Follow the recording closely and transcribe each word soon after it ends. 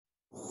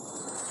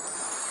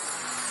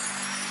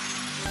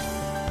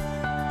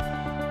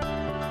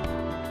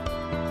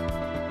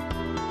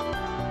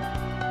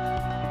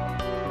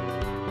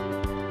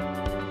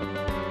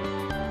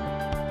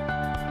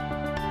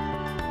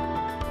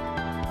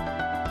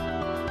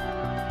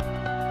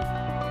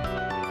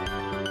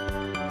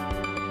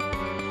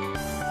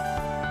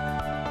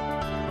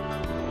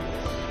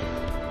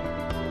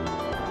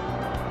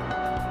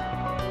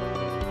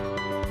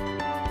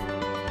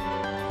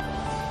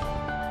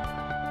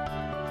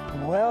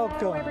Welcome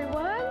Hello,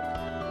 everyone.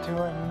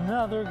 to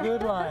another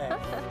Good Life.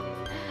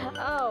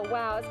 Oh,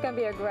 wow, it's going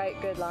to be a great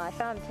Good Life.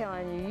 I'm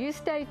telling you. You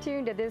stay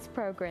tuned to this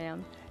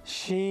program.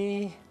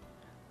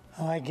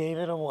 I gave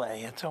it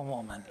away. It's a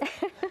woman.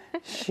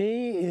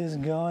 She is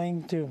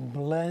going to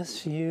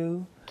bless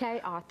you.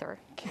 Kay Arthur.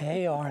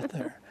 Kay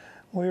Arthur.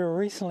 We were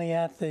recently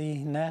at the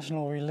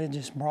National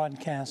Religious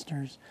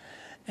Broadcasters,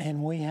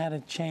 and we had a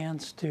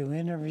chance to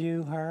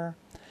interview her,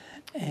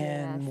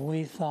 and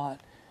we thought,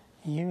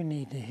 you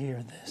need to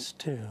hear this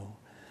too.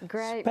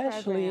 Great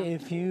Especially program.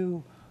 if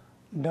you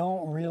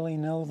don't really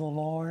know the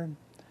Lord,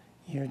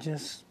 you're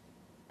just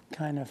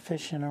kind of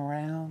fishing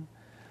around.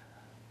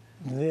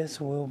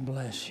 This will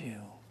bless you.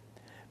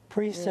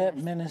 Precept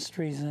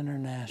Ministries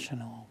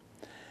International.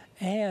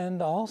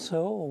 And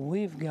also,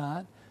 we've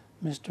got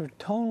Mr.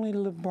 Tony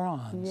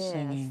LeBron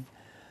singing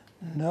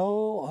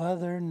No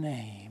Other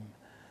Name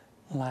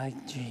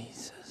Like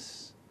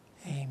Jesus.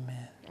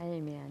 Amen.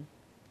 Amen.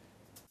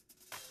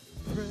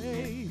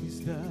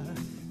 Praise the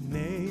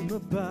name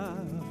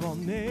above all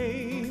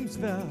names,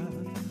 the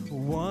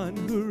one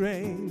who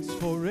reigns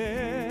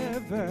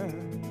forever,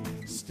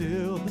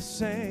 still the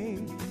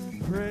same.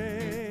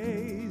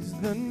 Praise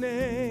the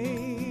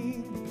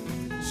name,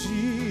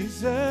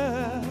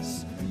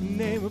 Jesus,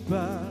 name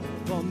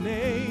above all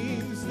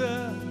names,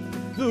 the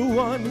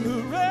one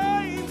who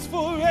reigns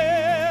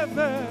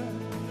forever,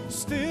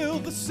 still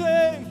the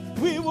same.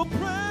 We will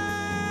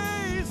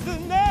praise the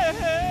name.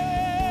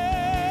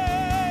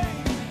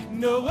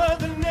 No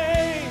other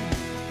name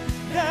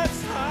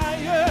that's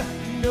higher,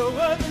 no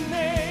other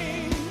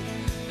name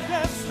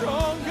that's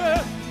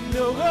stronger,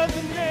 no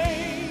other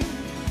name.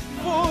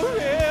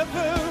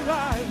 Forever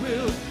I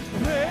will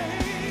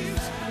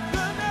praise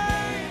the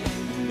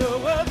name.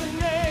 No other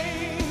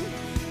name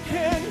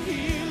can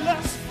heal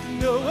us,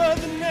 no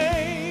other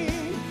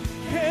name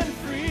can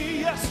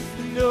free us,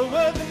 no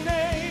other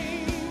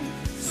name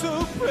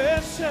so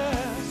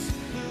precious.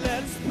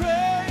 Let's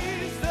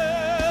praise the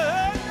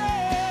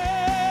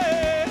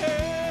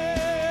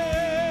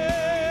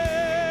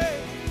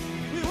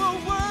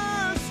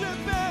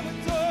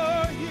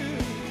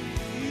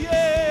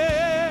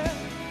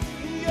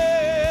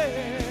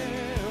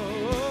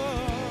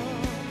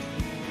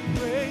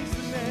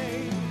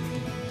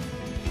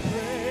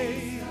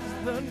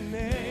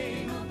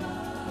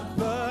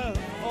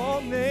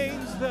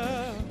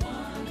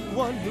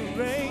one who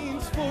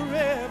reigns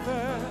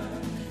forever,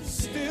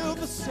 still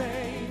the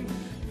same.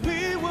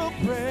 We will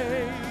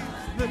praise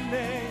the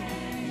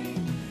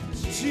name,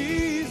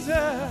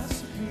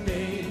 Jesus,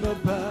 name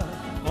above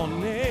all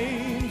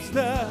names,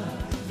 the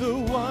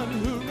one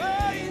who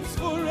reigns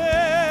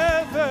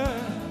forever,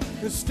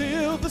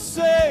 still the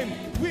same.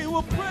 We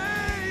will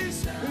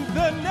praise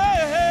the name.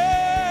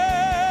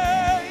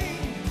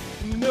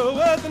 No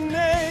other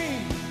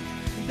name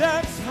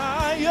that's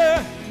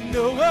higher,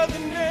 no other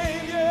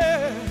name,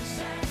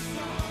 yes,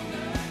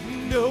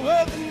 no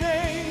other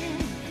name.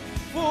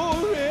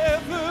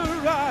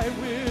 Forever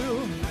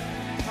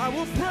I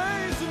will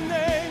praise the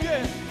name,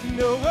 yeah.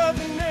 No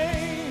other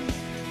name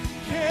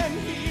can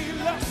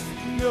heal us,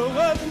 no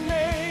other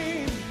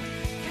name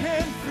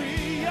can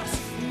free us,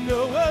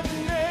 no other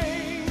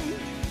name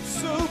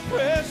so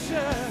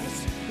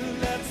precious.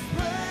 Let's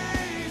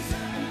praise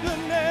the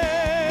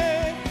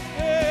name.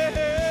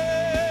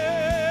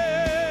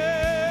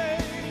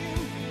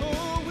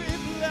 Oh, we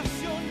bless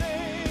your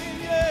name,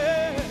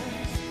 yes.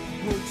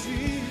 Oh,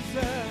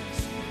 Jesus,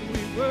 we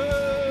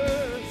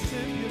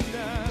worship you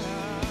now.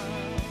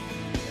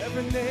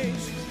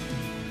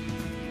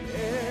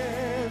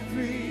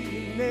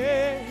 Every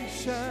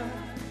nation,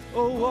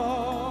 oh,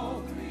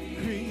 all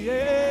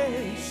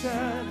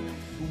creation,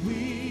 we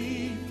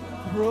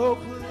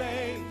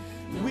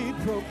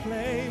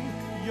proclaim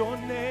your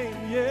name,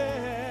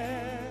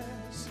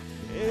 yes.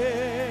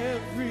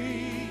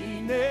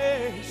 Every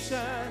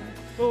nation,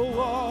 oh,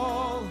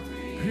 all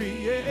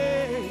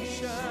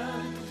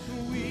creation,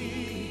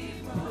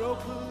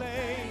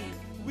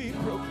 we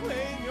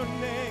proclaim your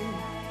name.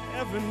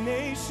 Every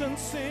nation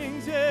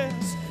sings,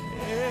 yes.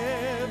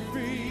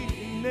 Every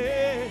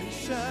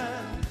nation,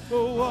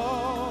 oh,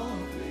 all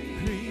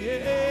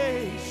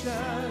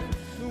creation,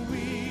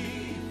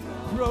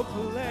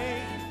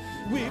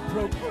 we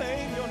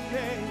proclaim your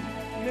name,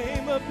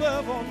 name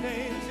above all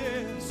names,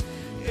 yes.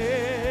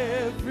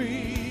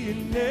 Every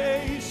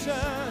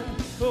nation,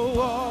 oh,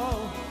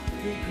 all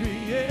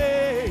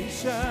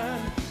creation,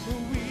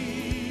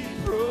 we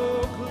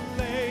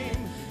proclaim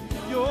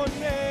your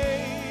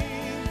name.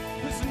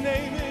 His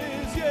name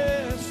is,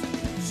 yes,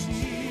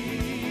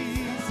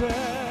 Jesus,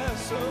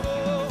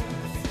 oh,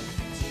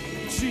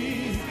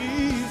 Jesus,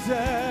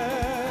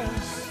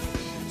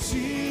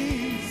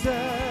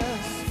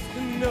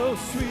 no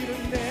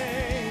sweeter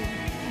name,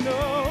 no,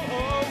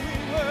 oh, we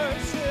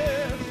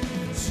worship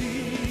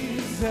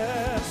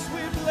Jesus,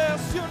 we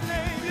bless your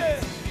name, yeah.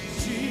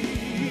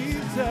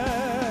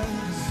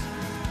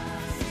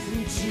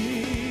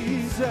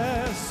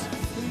 Jesus,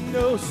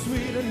 no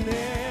sweeter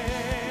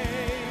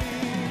name,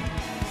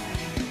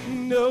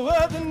 no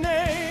other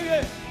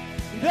name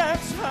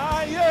that's high.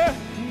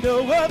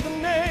 no other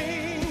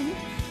name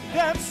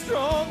that's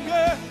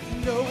stronger,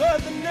 no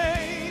other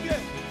name.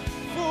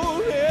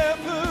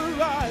 Forever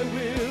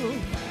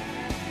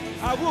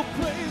I will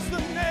praise the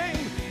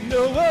name.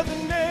 No other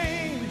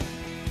name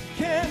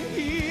can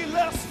heal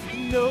us,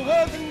 no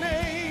other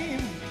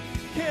name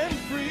can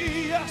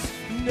free us,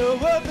 no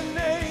other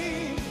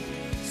name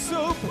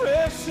so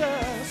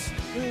precious.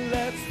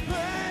 Let's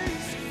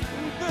praise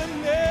the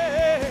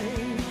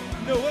name.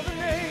 No other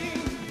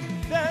name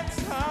that's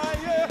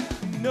higher,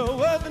 no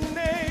other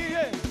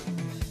name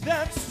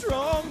that's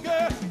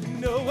stronger,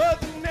 no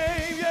other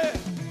name. Yeah.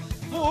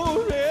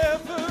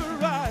 Forever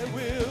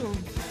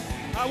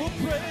I will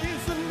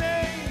praise the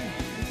name.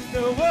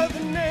 No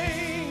other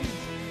name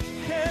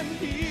can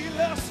heal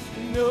us,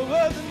 no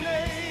other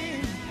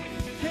name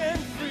can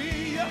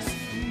free us,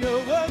 no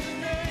other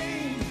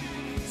name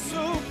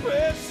so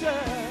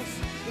precious.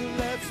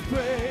 Let's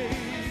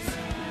praise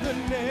the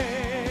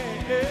name.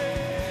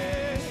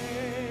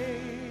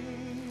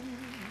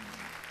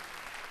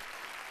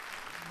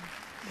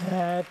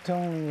 That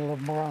Tony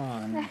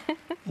LeBron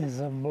is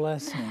a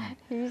blessing.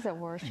 He's a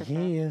worshiper.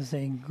 He is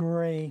a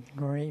great,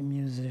 great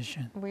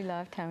musician. We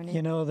love Tony.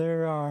 You know,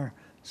 there are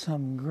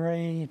some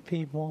great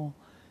people,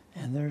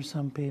 and there's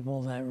some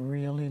people that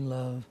really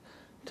love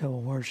to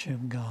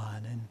worship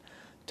God. And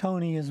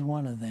Tony is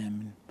one of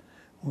them.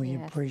 We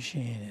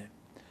appreciate it.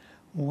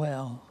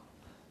 Well,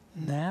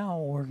 now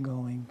we're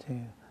going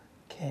to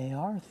Kay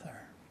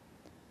Arthur.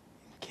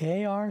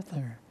 Kay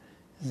Arthur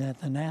is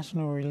at the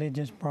National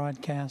Religious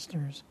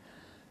Broadcasters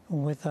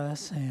with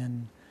us,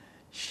 and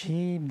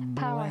she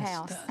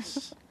blessed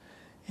us.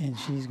 And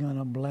she's going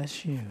to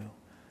bless you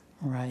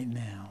right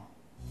now.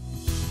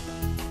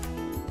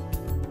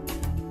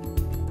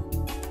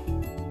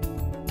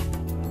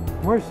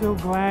 We're so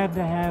glad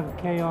to have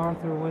Kay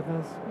Arthur with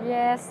us.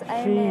 Yes,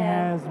 amen. She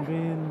has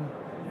been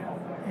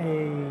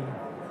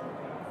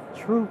a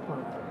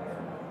trooper.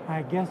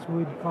 I guess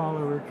we'd call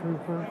her a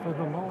trooper for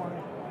the Lord.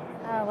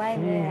 Oh, amen.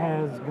 She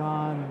has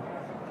gone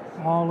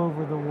all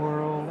over the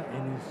world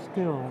and is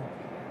still,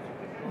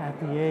 at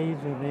the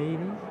age of 80,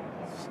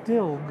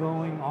 still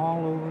going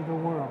all over the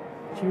world.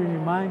 She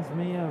reminds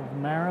me of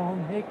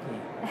Marilyn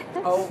Hickey.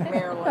 Oh,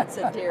 Marilyn's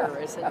a dear,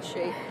 isn't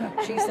she?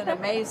 She's an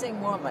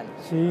amazing woman.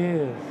 She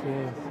is,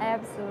 yes.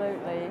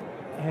 Absolutely.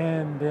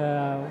 And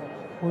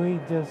we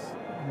just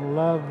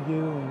love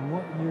you and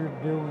what you're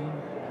doing.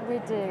 We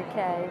do,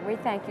 Kay. We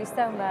thank you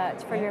so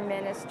much for your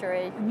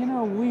ministry. You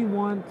know, we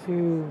want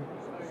to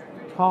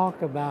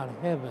talk about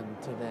heaven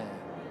today.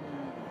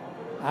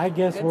 I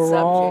guess Good we're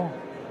subject.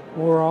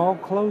 all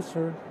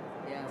closer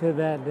Yeah. to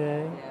that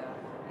day. Yeah.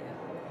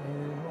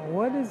 And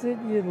what is it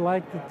you'd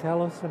like to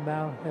tell us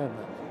about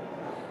heaven?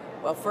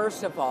 Well,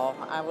 first of all,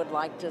 I would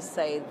like to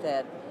say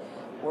that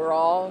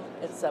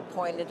it's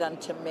appointed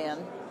unto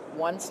men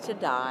once to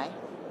die,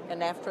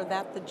 and after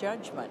that the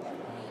judgment.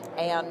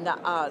 And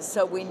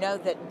so we know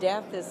that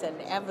death is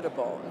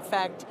inevitable. In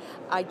fact,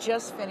 I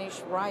just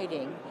finished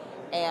writing,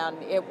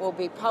 and it will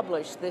be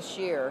published this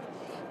year.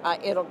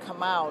 It'll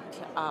come out,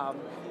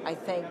 I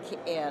think,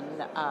 in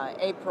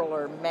April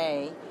or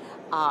May,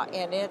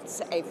 and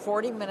it's a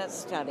 40-minute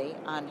study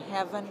on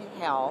heaven,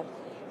 hell,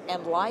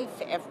 and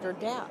life after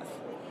death.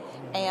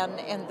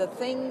 And the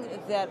thing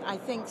that I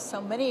think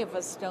so many of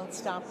us don't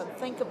stop and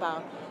think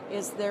about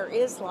is there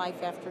is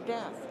life after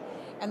death.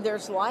 And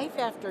there's life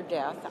after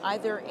death,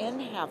 either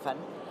in heaven,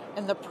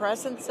 in the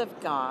presence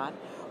of God,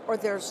 or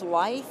there's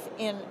life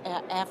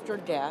after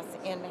death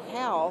in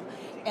hell,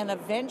 and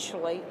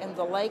eventually in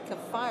the lake of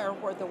fire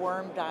where the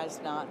worm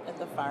dies not and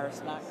the fire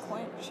is not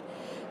quenched.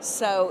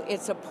 So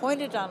it's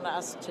appointed on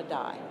us to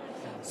die.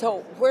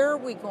 So where are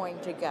we going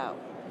to go?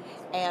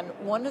 And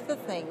one of the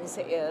things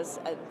is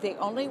the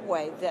only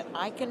way that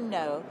I can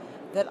know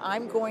that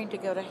I'm going to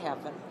go to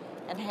heaven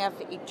and have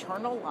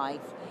eternal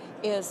life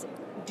is,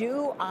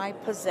 do I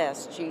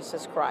possess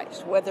Jesus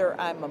Christ? Whether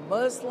I'm a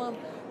Muslim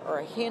or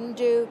a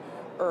Hindu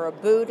or a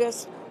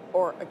Buddhist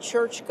or a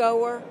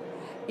churchgoer,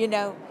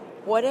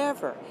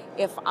 whatever.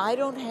 If I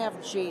don't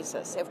have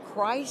Jesus, if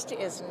Christ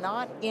is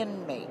not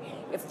in me,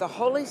 if the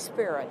Holy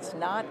Spirit's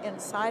not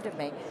inside of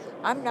me,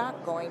 I'm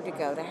not going to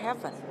go to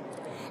heaven.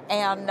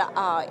 And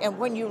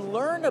when you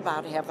learn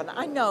about heaven,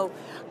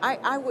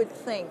 I would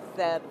think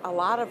that a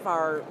lot of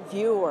our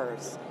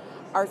viewers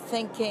are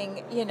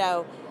thinking,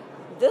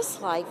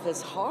 this life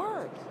is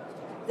hard.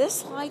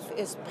 This life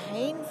is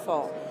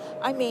painful.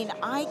 I mean,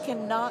 I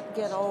cannot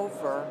get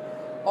over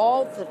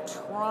all the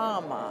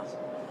trauma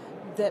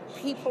that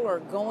people are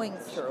going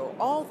through,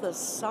 all the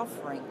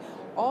suffering,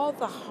 all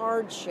the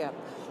hardship,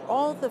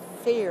 all the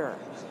fear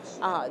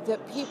that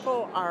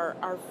people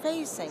are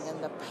facing,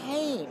 and the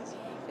pain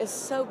is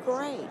so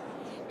great.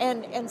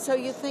 And so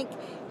you think,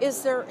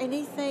 is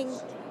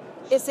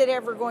it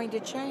ever going to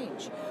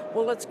change?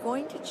 Well, it's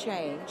going to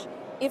change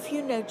if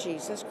you know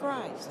Jesus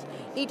Christ.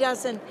 He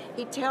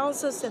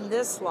tells us in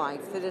this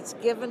life that it's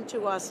given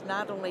to us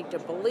not only to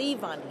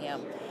believe on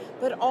him,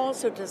 but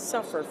also to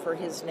suffer for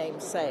his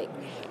name's sake.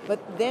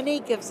 But then he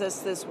gives us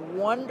this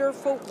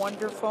wonderful,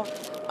 wonderful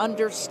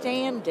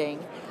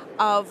understanding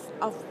of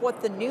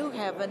what the new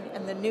heaven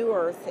and the new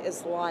earth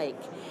is like.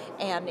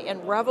 And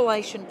in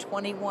Revelation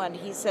 21,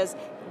 he says,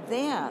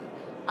 then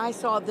I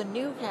saw the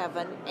new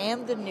heaven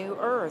and the new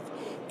earth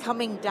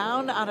coming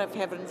down out of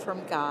heaven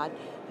from God,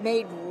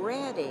 made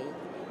ready.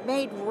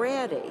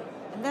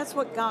 And that's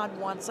what God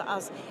wants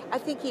us. I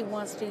think he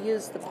wants to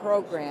use the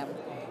program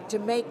to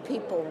make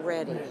people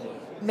ready.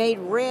 Made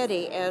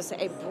ready as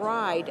a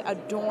bride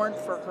adorned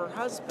for her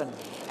husband.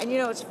 And you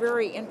know, it's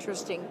very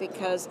interesting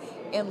because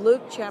in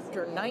Luke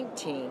chapter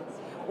 19,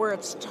 where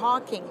it's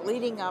talking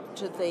leading up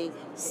to the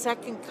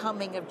second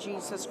coming of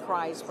Jesus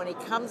Christ, when he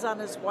comes on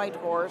his white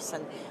horse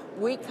and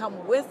we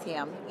come with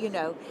him, you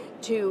know,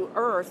 to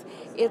earth,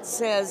 it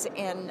says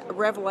in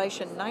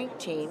Revelation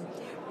 19,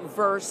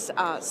 verse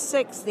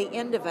 6, the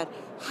end of it,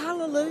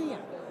 hallelujah.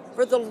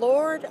 For the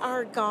Lord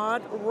our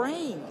God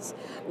reigns.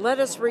 Let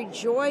us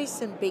rejoice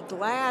and be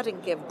glad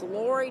and give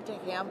glory to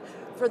him,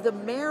 for the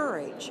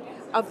marriage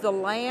of the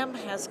Lamb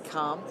has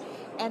come,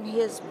 and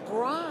his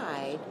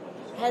bride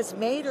has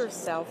made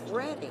herself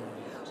ready.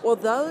 Well,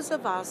 those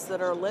of us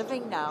that are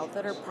living now,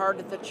 that are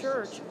part of the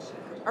church,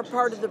 are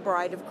part of the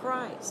bride of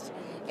Christ.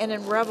 And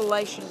in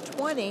Revelation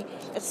 20,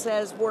 it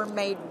says we're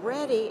made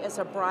ready as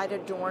a bride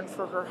adorned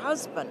for her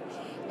husband.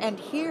 And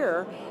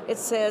here it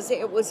says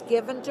it was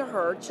given to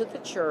her, to the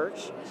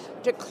church,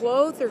 to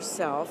clothe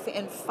herself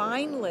in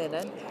fine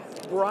linen,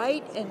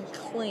 bright and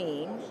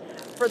clean.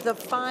 For the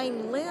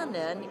fine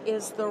linen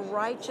is the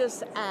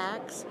righteous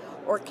acts,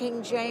 or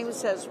King James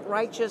says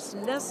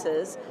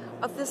righteousnesses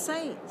of the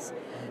saints.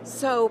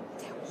 So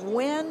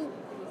when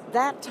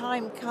that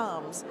time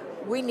comes,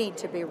 we need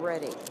to be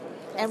ready.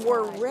 And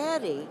we're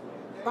ready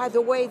by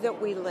the way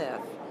that we live.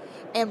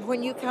 And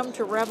when you come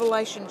to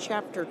Revelation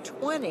chapter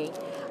 20,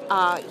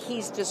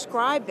 he's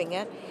describing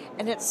it,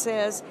 and it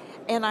says,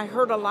 and I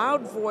heard a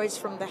loud voice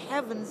from the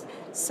heavens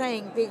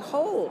saying,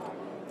 behold,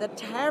 the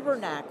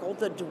tabernacle,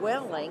 the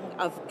dwelling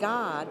of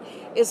God,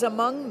 is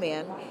among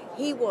men.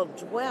 He will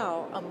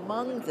dwell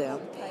among them,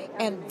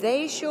 and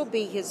they shall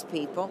be his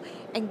people,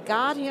 and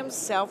God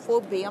himself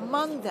will be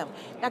among them.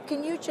 Now,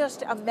 can you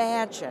just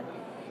imagine?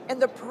 In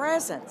the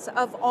presence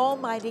of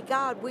Almighty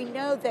God, we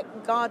know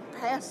that God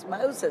passed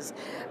Moses,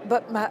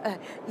 but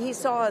he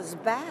saw his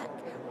back.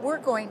 We're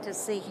going to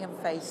see him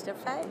face to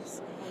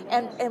face,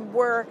 and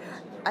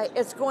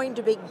it's going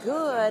to be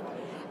good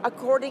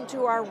according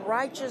to our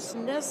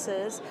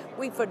righteousnesses.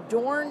 We've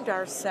adorned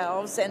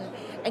ourselves,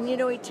 and you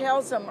know, he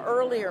tells them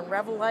earlier in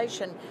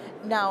Revelation,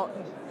 now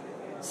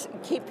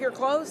keep your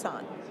clothes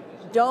on.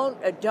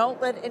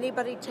 Don't let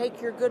anybody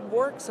take your good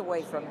works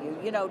away from you.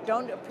 You know,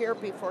 don't appear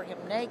before him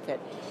naked.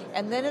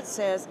 And then it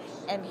says,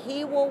 and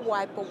he will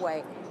wipe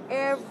away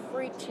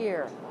every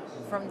tear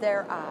from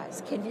their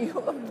eyes. Can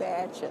you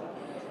imagine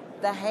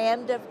the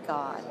hand of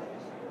God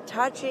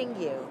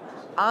touching you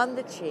on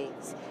the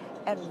cheeks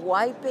and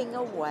wiping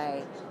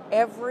away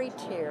every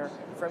tear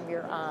from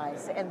your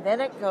eyes? And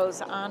then it goes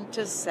on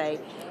to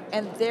say,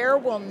 and there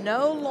will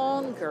no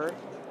longer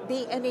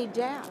be any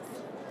death.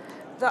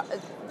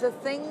 The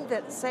thing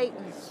that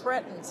Satan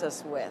threatens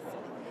us with,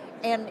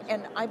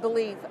 and I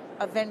believe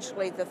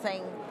eventually the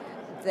thing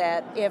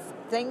that if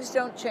things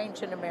don't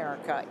change in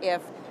America,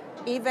 if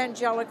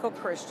evangelical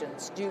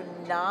Christians do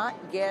not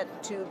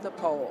get to the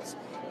polls,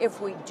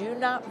 if we do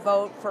not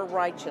vote for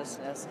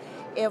righteousness,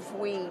 if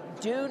we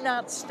do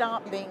not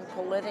stop being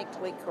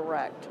politically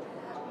correct,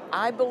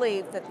 I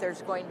believe that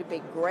there's going to be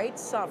great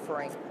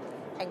suffering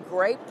and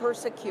great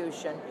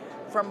persecution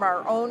from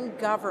our own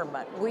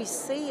government. We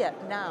see it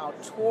now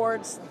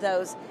towards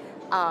those,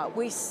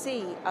 we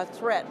see a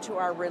threat to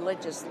our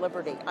religious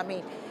liberty. I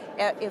mean,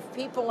 if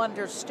people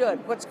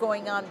understood what's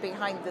going on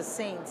behind the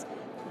scenes,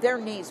 their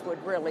knees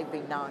would really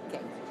be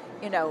knocking,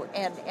 you know,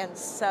 and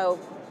so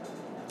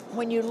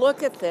when you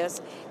look at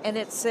this, and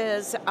it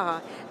says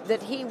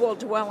that he will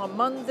dwell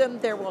among them,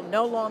 there will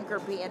no longer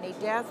be any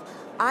death,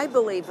 I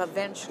believe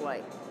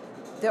eventually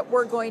that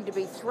we're going to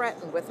be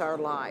threatened with our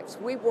lives.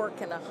 We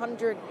work in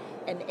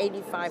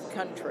 185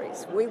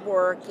 countries. We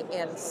work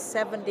in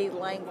 70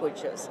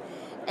 languages.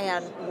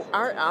 And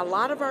a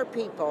lot of our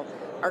people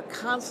are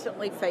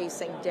constantly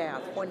facing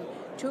death. When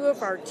two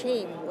of our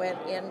team went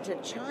into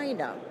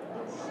China,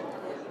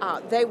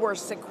 they were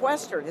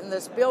sequestered in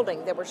this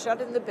building. They were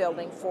shut in the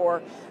building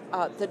for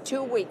the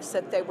 2 weeks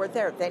that they were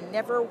there. They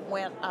never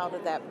went out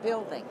of that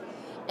building.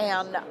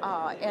 And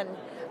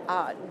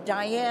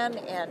Diane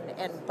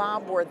and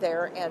Bob were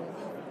there, and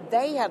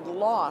they had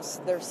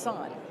lost their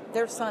son.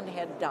 Their son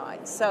had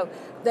died. So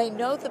they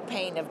know the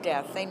pain of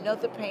death. They know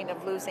the pain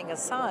of losing a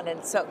son.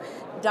 And so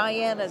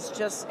Diane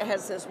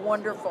has this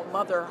wonderful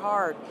mother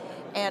heart.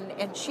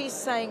 And she's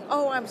saying,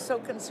 oh, I'm so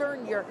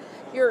concerned.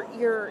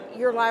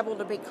 You're liable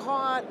to be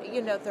caught.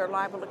 You know, they're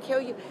liable to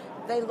kill you.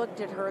 They looked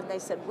at her and they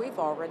said, we've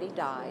already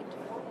died.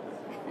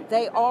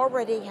 They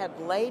already had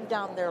laid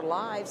down their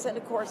lives, and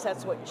of course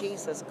that's what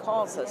Jesus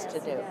calls us to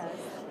do.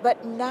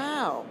 But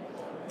now,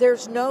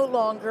 there's no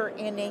longer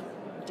any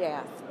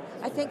death.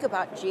 I think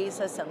about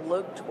Jesus in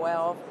Luke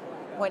 12,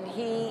 when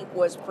he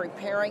was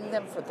preparing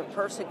them for the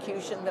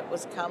persecution that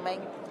was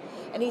coming.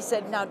 And he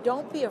said, now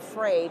don't be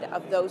afraid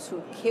of those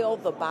who kill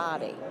the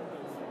body,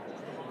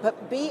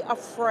 but be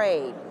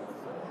afraid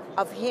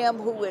of him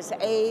who is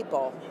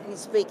able, he's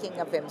speaking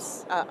of him,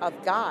 of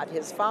God,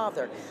 his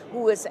Father,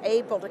 who is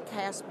able to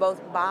cast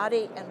both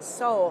body and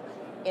soul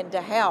into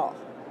hell.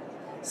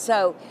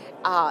 So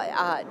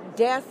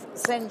death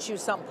sends you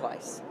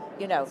someplace,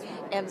 you know,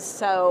 and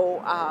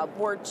so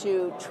we're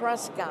to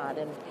trust God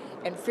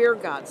and fear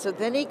God. So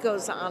then he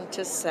goes on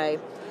to say,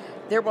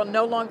 there will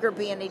no longer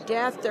be any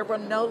death, there will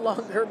no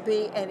longer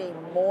be any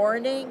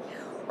mourning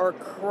or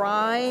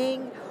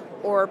crying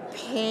or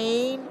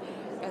pain,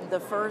 and the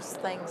first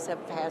things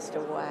have passed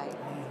away.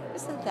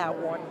 Isn't that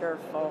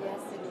wonderful? Yes,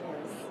 it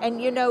is.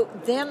 And you know,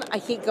 then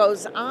he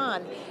goes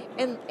on,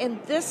 and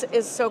this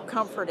is so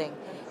comforting.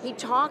 He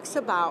talks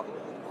about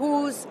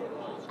who's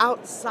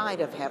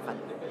outside of heaven.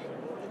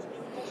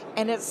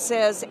 And it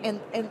says,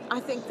 and I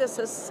think this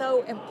is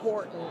so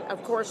important.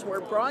 Of course, we're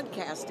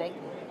broadcasting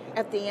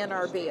at the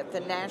NRB, at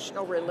the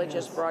National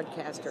Religious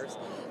Broadcasters.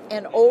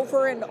 And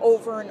over and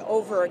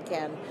over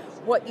again,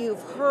 what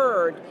you've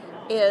heard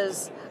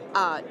is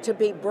to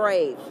be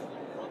brave.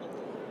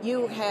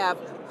 You have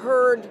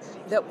heard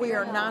that we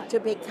are not to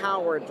be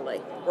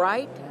cowardly,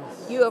 right?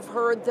 You have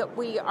heard that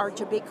we are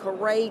to be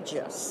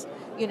courageous,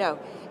 you know.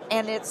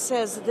 And it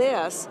says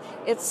this,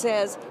 it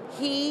says,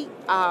 he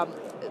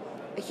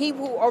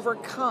who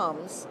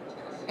overcomes,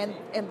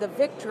 and the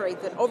victory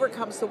that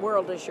overcomes the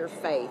world is your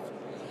faith.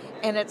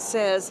 And it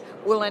says,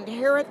 will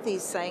inherit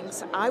these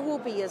things. I will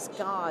be his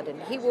God,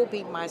 and he will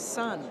be my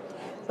son.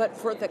 But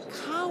for the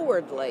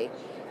cowardly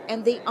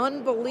and the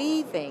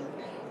unbelieving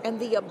and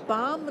the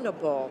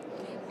abominable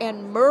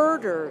and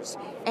murderers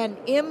and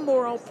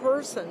immoral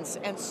persons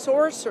and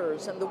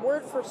sorcerers, and the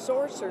word for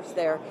sorcerers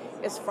there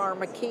is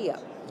pharmakia,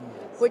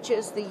 which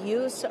is the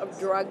use of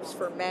drugs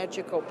for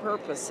magical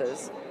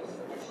purposes.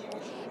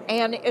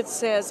 And it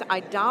says,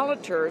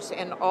 idolaters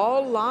and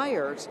all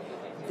liars,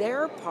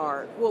 their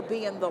part will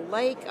be in the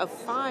lake of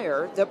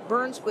fire that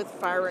burns with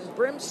fire and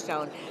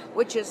brimstone,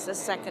 which is the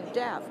second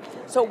death.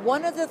 So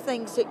one of the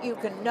things that you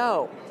can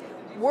know,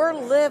 we're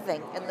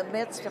living in the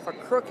midst of a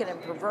crooked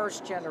and perverse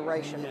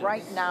generation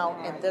right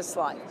now in this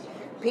life.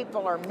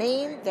 People are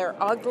mean, they're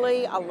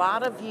ugly. A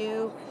lot of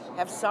you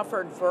have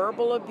suffered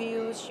verbal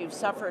abuse, you've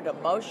suffered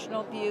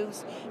emotional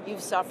abuse,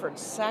 you've suffered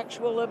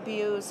sexual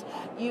abuse,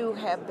 you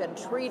have been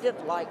treated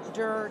like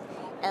dirt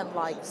and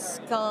like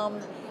scum,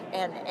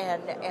 and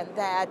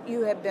that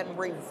you have been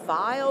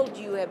reviled,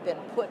 you have been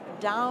put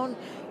down,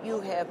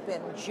 you have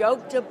been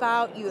joked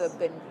about, you have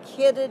been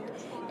kidded,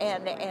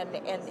 and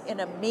in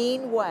a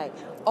mean way.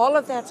 All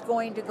of that's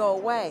going to go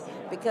away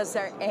because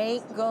there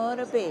ain't going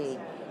to be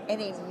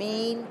any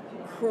mean,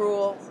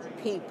 cruel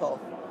people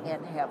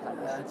in heaven.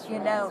 You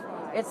know,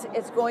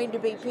 it's going to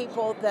be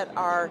people that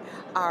are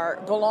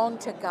belong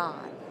to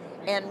God.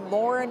 And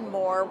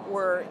more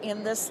we're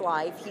in this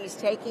life. He's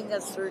taking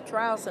us through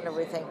trials and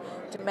everything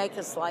to make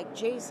us like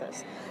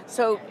Jesus.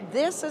 So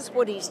this is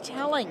what he's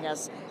telling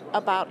us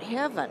about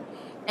heaven.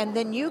 And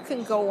then you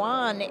can go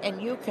on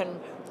and you can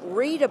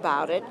read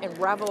about it in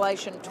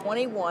Revelation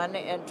 21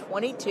 and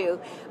 22,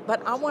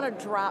 but I want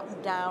to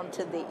drop down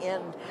to the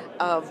end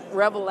of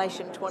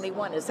Revelation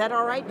 21. Is that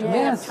all right? Do we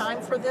have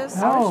time for this?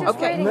 No. I was just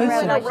Okay, reading you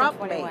Revelation interrupt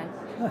 21.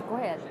 Go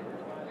ahead.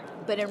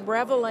 But in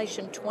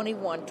Revelation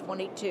 21,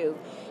 22,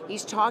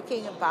 he's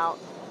talking about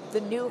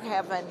the new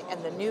heaven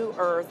and the new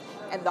earth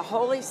and the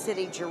holy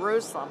city,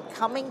 Jerusalem,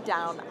 coming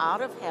down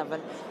out of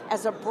heaven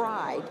as a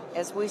bride,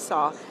 as we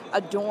saw,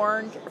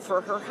 adorned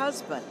for her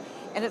husband.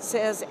 And it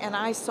says, and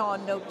I saw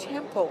no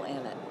temple in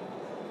it.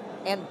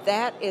 And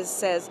that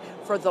says,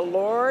 for the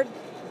Lord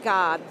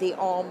God, the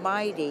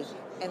Almighty,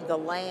 and the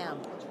Lamb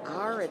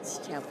are its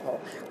temple.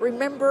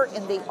 Remember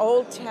in the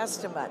Old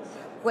Testament,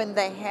 when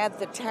they had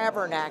the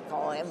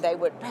tabernacle and they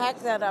would pack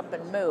that up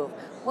and move,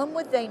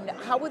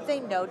 how would they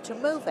know to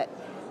move it?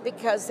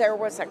 Because there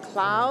was a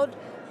cloud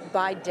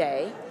by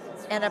day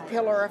and a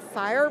pillar of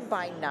fire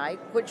by night,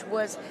 which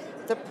was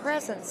the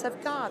presence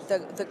of God,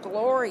 the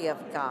glory of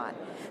God.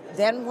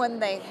 Then when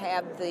they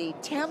had the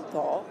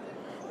temple,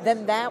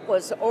 then that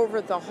was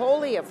over the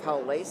Holy of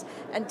Holies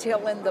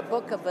until in the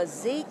book of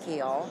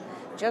Ezekiel,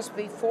 just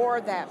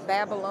before that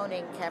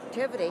Babylonian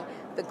captivity,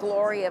 the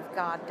glory of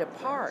God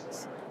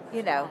departs,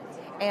 you know.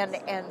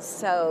 And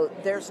so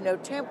there's no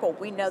temple.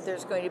 We know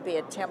there's going to be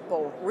a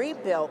temple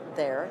rebuilt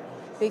there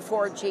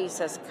before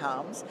Jesus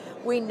comes.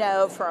 We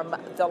know from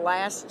the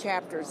last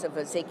chapters of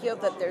Ezekiel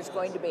that there's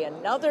going to be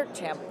another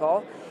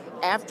temple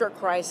after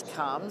Christ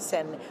comes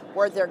and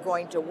where they're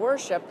going to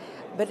worship.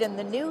 But in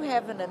the new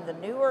heaven and the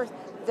new earth,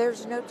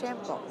 there's no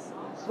temple.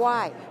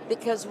 Why?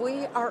 Because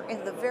we are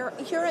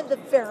you're in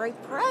the very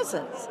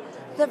presence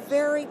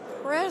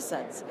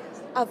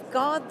of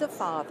God the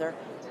Father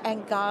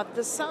and God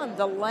the Son.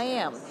 The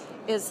Lamb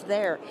is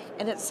there.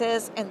 And it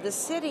says, and the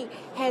city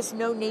has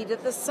no need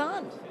of the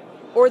sun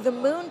or the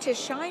moon to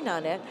shine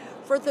on it,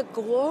 for the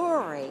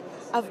glory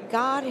of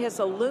God has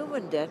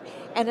illumined it,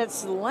 and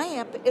its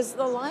lamp is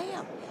the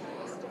Lamb.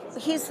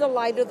 he's the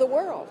light of the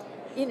world.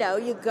 You know,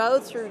 you go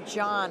through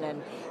John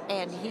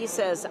and he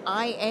says,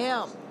 I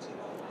am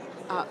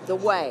the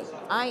way.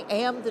 I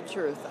am the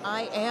truth.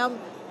 I am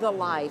the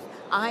life.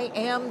 I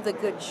am the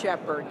good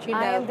shepherd. You know,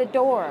 I am the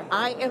door.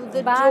 I am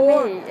the By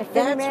door. me. If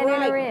any That's man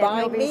right. enter in, By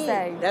he'll be me.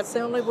 saved. That's the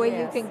only way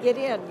Yes. you can get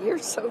in. You're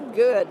so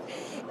good.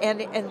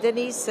 And then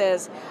he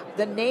says,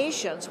 the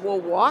nations will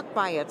walk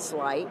by its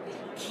light.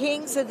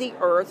 Kings of the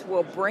earth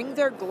will bring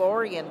their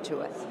glory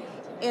into it.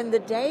 In the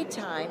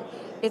daytime,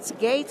 its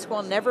gates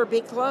will never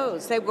be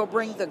closed. They will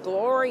bring the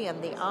glory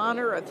and the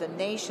honor of the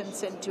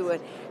nations into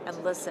it.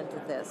 And listen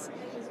to this.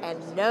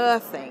 And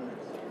nothing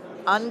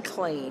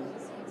unclean,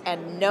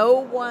 and no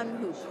one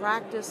who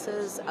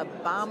practices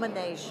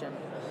abomination.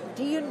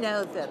 Do you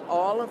know that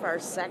all of our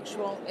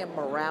sexual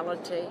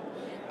immorality,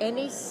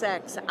 any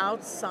sex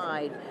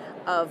outside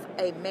of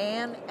a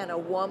man and a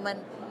woman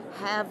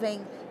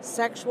having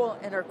sexual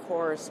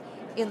intercourse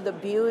in the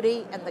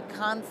beauty and the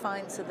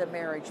confines of the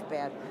marriage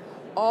bed,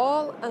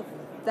 all of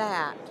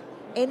that,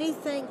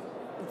 anything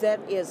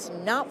that is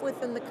not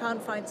within the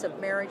confines of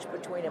marriage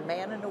between a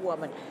man and a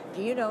woman,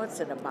 do you know it's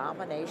an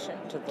abomination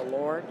to the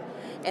Lord?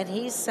 And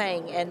he's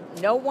saying, and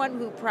no one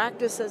who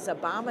practices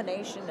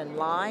abomination and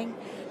lying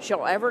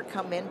shall ever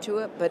come into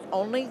it, but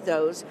only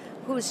those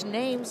whose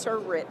names are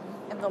written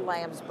in the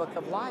Lamb's Book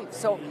of Life.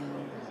 So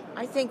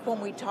I think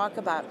when we talk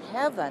about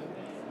heaven,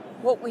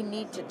 what we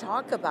need to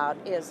talk about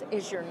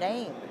is your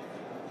name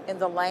in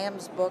the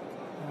Lamb's Book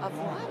of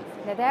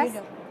Life. Now that's You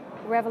know,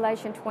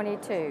 Revelation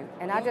 22,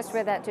 and I just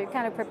read that too,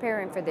 kind of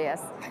preparing for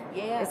this.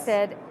 yes. It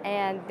said,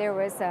 and there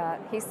was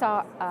he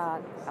saw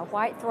a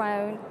white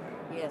throne,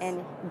 Yes.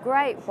 and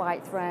great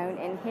white throne,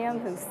 and him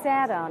who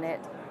sat on it,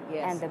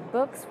 Yes. and the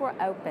books were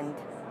opened.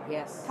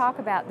 Yes. Talk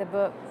about the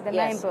book, the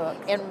main book.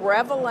 In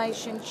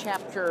Revelation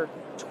chapter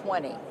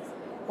 20,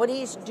 what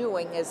he's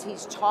doing is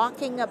he's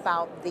talking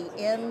about the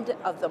end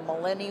of the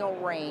millennial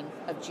reign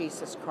of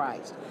Jesus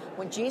Christ.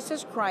 When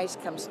Jesus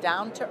Christ comes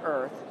down to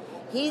earth,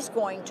 he's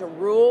going to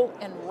rule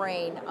and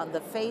reign on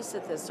the face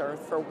of this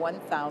earth for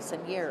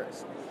 1,000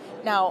 years.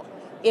 Now,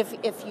 if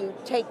you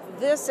take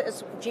this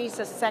as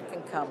Jesus'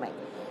 second coming,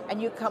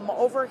 and you come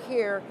over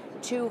here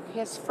to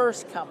his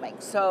first coming,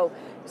 so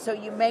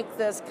you make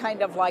this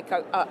kind of like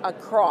a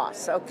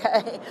cross,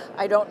 okay?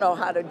 I don't know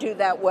how to do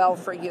that well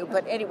for you,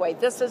 but anyway,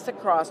 this is the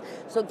cross.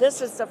 So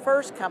this is the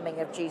first coming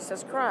of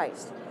Jesus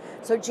Christ.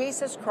 So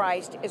Jesus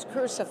Christ is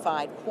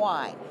crucified.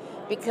 Why?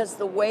 Because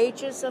the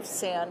wages of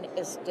sin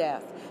is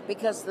death.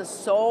 Because the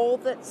soul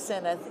that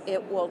sinneth,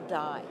 it will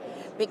die.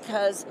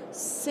 Because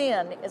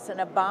sin is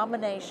an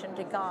abomination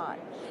to God.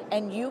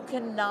 And you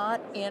cannot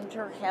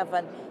enter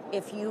heaven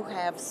if you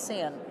have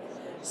sin.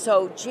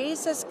 So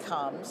Jesus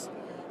comes.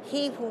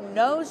 He who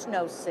knows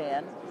no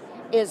sin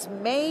is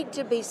made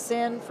to be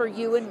sin for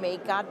you and me.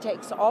 God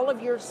takes all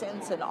of your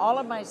sins and all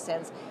of my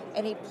sins,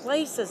 and he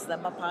places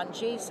them upon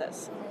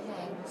Jesus.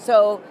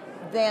 So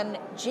then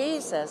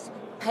Jesus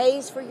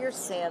pays for your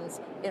sins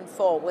in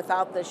full.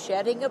 Without the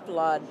shedding of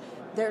blood,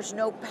 there's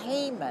no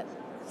payment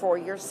for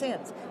your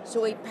sins.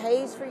 So he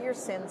pays for your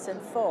sins in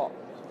full.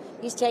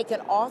 He's taken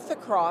off the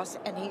cross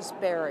and he's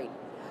buried.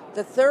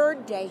 The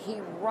third day he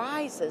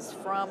rises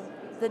from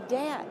the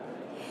dead.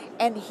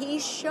 And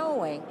he's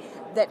showing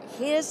that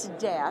his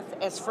death,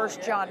 as 1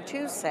 John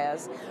 2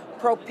 says,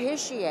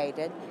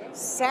 propitiated,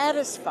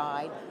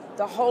 satisfied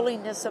the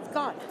holiness of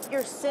God.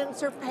 Your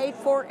sins are paid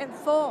for in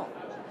full.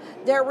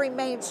 There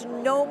remains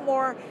no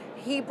more,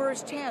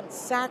 Hebrews 10,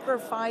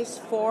 sacrifice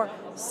for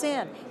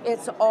sin.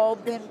 It's all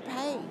been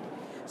paid.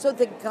 So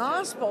the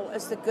gospel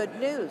is the good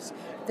news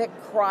that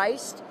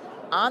Christ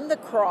on the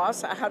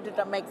cross, how did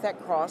I make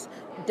that cross,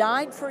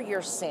 died for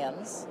your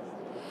sins,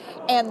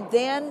 and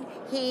then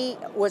he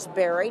was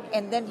buried,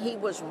 and then he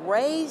was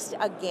raised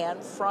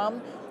again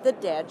from the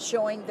dead,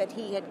 showing that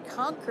he had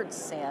conquered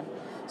sin,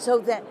 so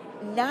that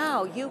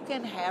now you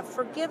can have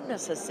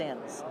forgiveness of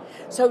sins.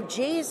 So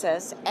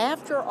Jesus,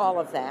 after all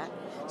of that,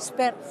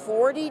 spent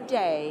 40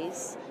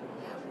 days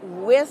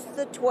with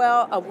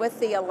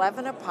the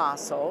 11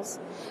 apostles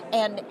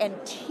and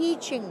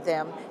teaching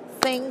them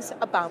things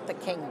about the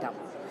kingdom.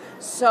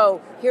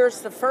 So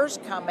here's the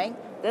first coming.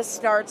 This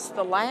starts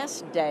the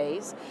last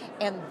days,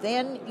 and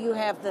then you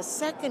have the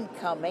second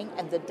coming,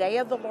 and the day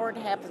of the Lord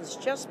happens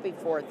just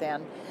before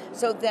then.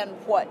 So then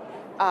what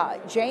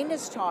Jane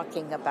is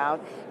talking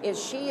about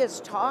is she is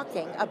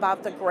talking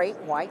about the great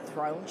white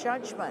throne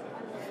judgment.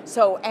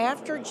 So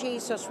after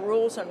Jesus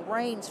rules and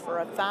reigns for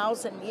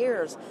 1,000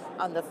 years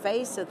on the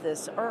face of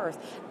this earth,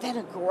 then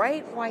a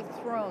great white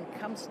throne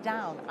comes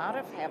down out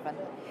of heaven,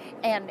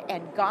 and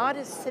God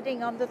is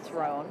sitting on the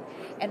throne,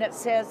 and it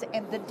says,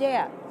 and the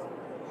dead,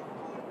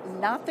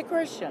 not the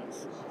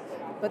Christians,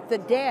 but the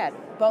dead,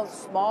 both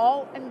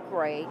small and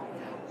great,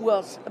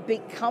 will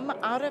come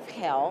out of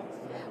hell,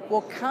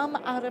 will come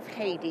out of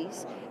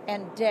Hades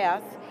and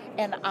death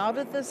and out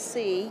of the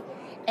sea,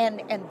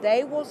 and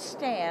they will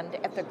stand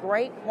at the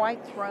great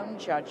white throne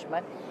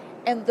judgment,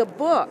 and the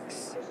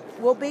books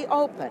will be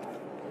opened.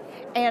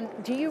 And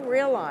do you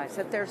realize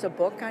that there's a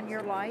book on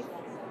your life?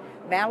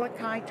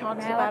 Malachi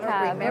talks about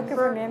Malachi, a a book of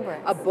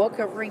remembrance. a book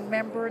of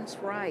remembrance,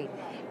 right?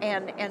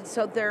 And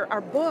so there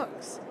are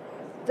books.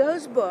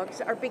 Those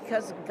books are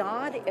because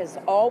God is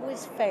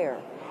always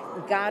fair.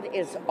 God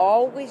is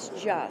always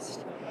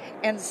just.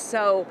 And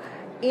so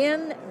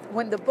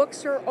when the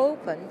books are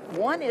open,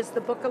 one is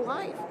the book of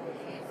life.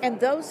 And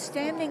those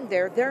standing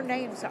there, their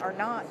names are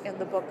not in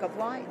the book of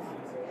life.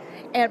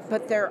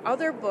 But there are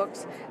other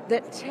books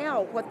that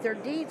tell what their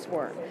deeds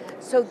were.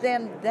 So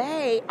then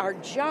they are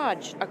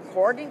judged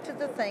according to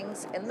the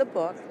things in the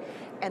book,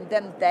 and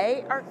then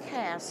they are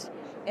cast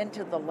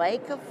into the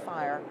lake of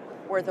fire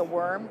where the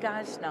worm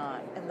dies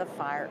not and the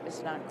fire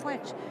is not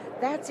quenched.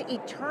 That's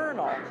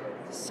eternal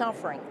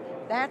suffering.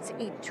 That's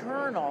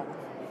eternal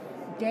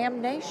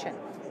damnation.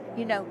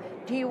 You know,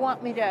 do you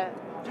want me to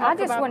talk about that? I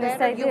just want to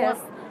say this,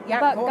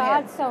 but go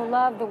God ahead. so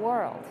loved the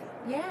world.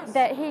 Yes.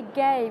 That he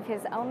gave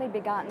his only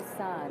begotten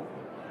Son,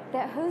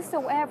 that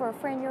whosoever,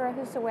 friend, you're a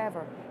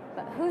whosoever,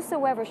 but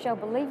whosoever shall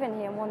believe in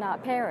him will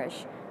not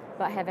perish,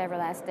 but have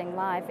everlasting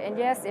life. And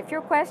yes, if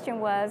your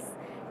question was,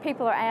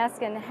 people are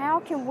asking,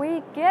 how can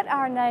we get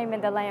our name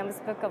in the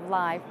Lamb's Book of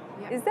Life?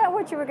 Yeah. Is that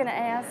what you were going to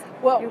ask?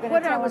 Well,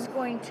 what I was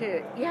going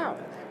to,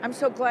 I'm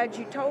so glad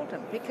you told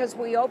him, because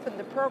we opened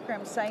the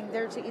program saying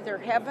there's either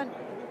heaven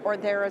or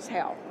there is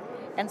hell.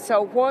 And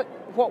so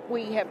what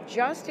we have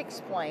just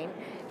explained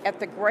at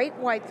the great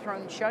white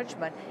throne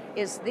judgment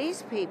is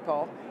these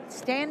people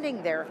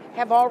standing there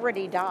have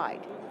already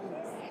died.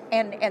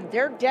 And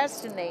their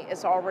destiny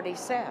is already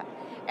set.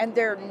 And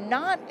they're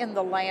not in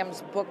the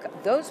Lamb's book.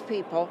 Those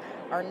people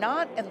are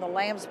not in the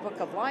Lamb's book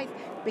of life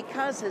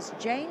because, as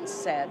James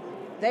said,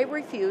 they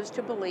refuse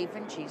to believe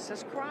in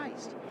Jesus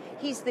Christ.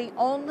 He's the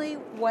only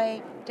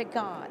way to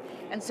God.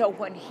 And so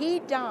when he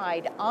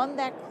died on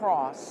that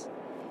cross,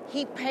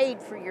 he paid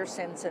for your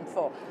sins in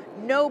full.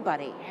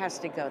 Nobody has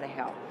to go to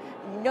hell.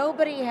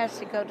 Nobody has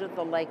to go to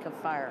the lake of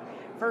fire.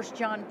 1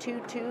 John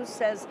 2:2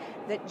 says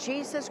that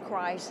Jesus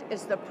Christ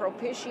is the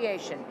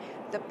propitiation,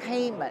 the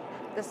payment,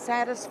 the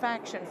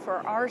satisfaction for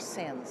our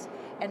sins.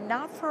 And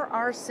not for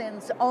our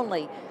sins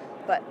only,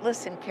 but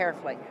listen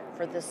carefully,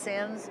 for the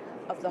sins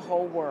of the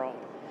whole world.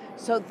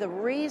 So the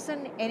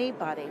reason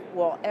anybody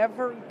will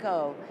ever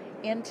go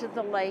into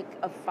the lake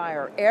of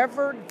fire,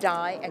 ever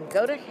die and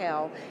go to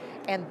hell,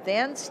 and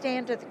then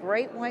stand at the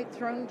great white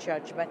throne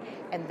judgment,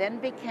 and then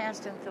be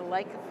cast into the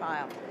lake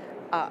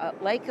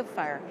of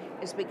fire,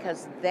 is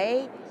because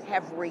they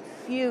have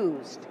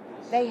refused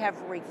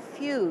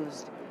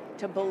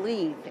to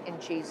believe in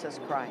Jesus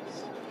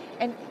Christ.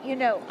 And you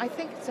know, I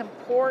think it's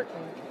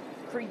important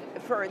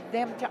for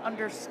them to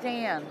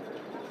understand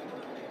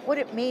what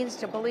it means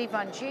to believe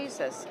on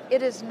Jesus.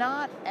 It is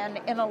not an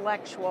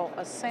intellectual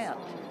assent.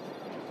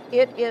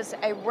 It is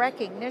a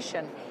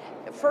recognition.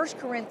 1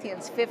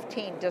 Corinthians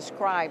 15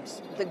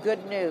 describes the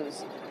good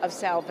news of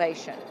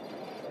salvation.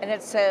 And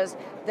it says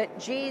that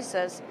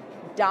Jesus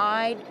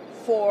died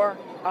for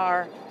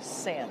our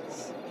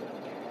sins.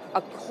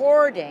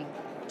 According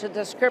to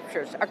the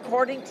scriptures,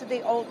 according to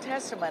the Old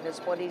Testament is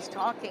what he's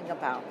talking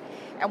about.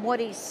 And what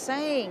he's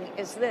saying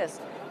is this,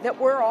 that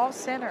we're all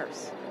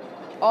sinners.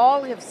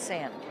 All have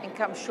sinned and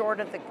come short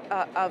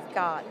of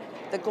God,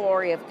 the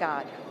glory of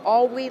God.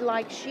 All we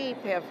like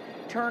sheep have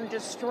turned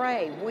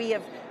astray. We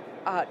have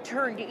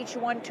turned each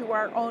one to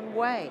our own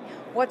way.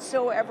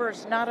 Whatsoever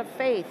is not of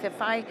faith.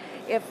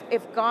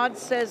 If God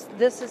says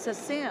this is a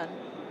sin,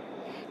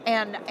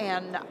 and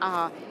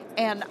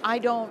I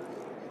don't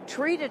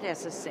treat it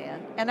as a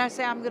sin, and I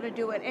say I'm going to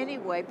do it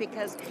anyway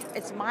because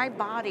it's my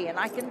body and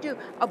I can do,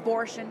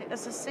 abortion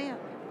is a sin.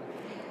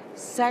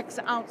 Sex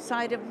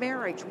outside of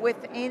marriage with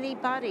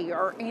anybody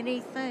or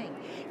anything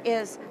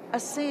is a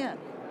sin.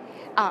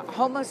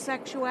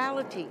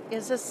 Homosexuality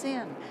is a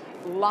sin.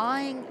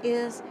 Lying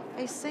is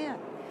a sin.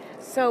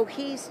 So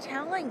he's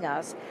telling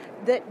us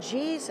that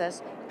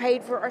Jesus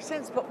paid for our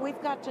sins, but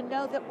we've got to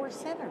know that we're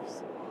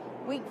sinners.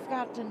 We've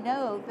got to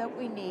know that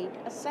we need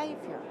a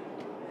Savior.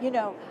 You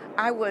know,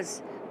 I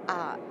was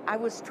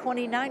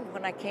 29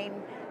 when I came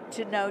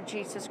to know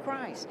Jesus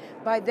Christ.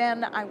 By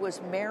then I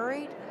was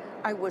married.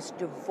 I was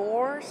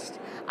divorced.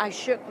 I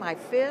shook my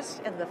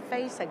fist in the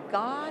face of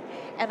God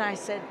and I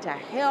said, to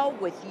hell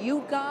with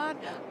you, God.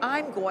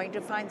 I'm going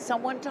to find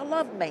someone to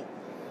love me.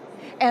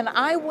 And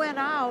I went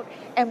out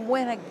and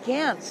went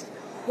against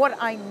what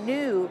I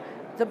knew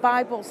the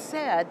Bible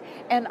said,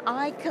 and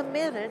I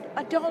committed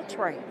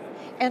adultery.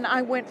 And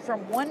I went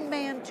from one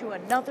man to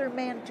another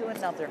man to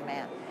another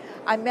man.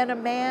 I met a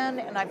man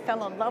and I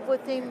fell in love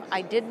with him.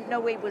 I didn't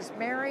know he was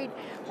married.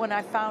 When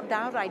I found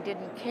out, I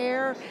didn't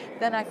care.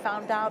 Then I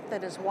found out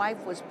that his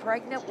wife was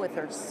pregnant with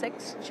her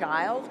 6th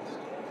child,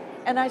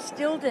 and I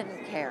still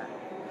didn't care.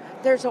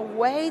 There's a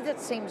way that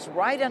seems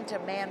right unto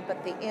man,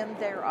 but the end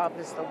thereof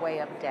is the way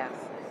of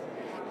death.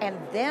 And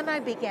then I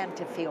began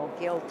to feel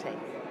guilty.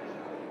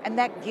 And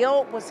that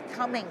guilt was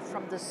coming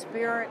from the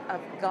Spirit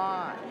of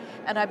God.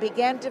 And I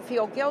began to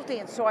feel guilty,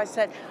 and so I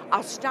said,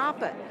 I'll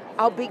stop it.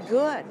 I'll be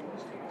good.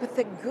 But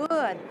the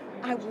good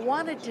I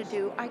wanted to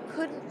do, I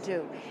couldn't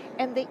do.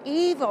 And the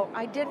evil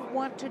I didn't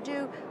want to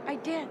do, I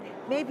did.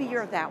 Maybe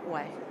you're that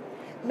way.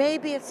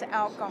 Maybe it's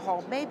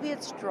alcohol, maybe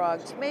it's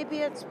drugs, maybe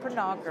it's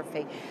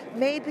pornography,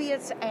 maybe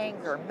it's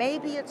anger,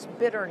 maybe it's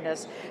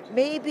bitterness,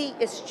 maybe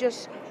it's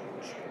just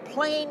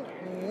plain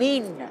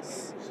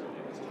meanness.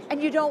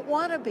 And you don't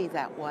want to be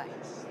that way.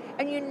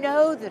 And you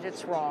know that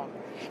it's wrong.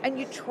 And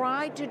you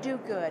try to do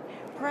good.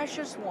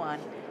 Precious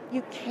one,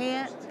 you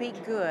can't be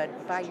good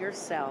by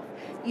yourself.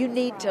 You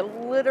need to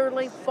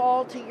literally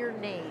fall to your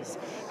knees.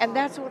 And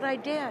that's what I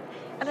did.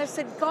 And I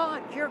said,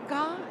 God, you're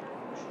God.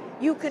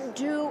 You can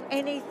do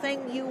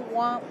anything you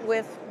want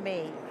with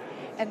me.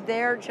 And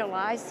there,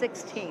 July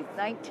 16th,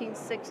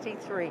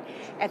 1963,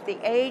 at the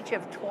age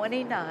of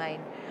 29,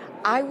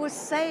 I was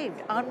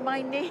saved on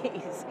my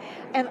knees.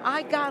 And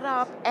I got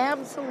up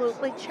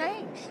absolutely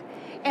changed.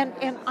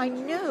 And I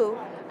knew,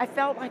 I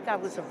felt like I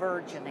was a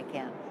virgin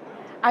again.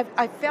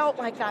 I felt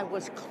like I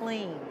was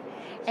clean.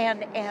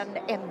 And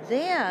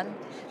then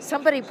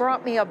somebody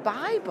brought me a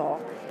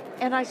Bible,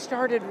 and I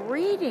started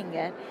reading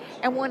it.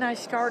 And when I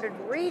started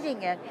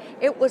reading it,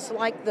 it was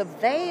like the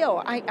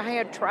veil. I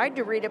had tried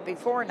to read it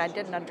before, and I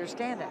didn't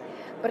understand it.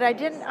 But I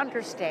didn't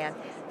understand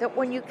that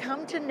when you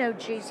come to know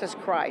Jesus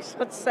Christ,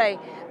 let's say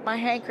my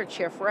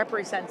handkerchief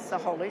represents the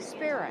Holy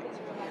Spirit.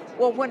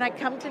 Well, when I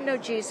come to know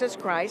Jesus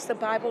Christ, the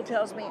Bible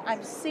tells me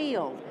I'm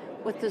sealed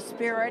with the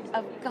Spirit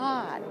of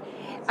God.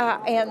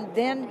 And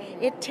then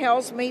it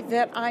tells me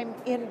that I'm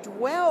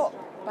indwelt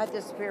by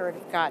the Spirit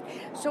of God.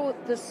 So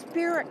the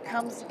Spirit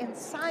comes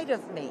inside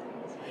of me.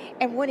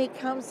 And when he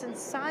comes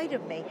inside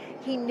of me,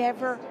 he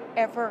never,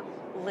 ever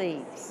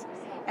leaves.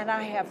 And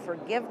I have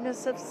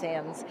forgiveness of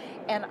sins,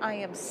 and I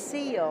am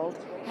sealed,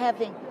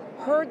 having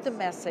heard the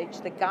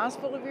message, the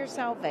gospel of your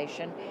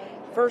salvation.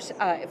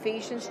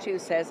 Ephesians 2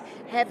 says,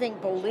 having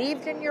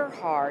believed in your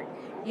heart,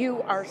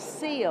 you are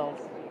sealed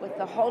with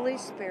the Holy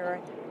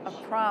Spirit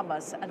of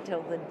promise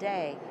until the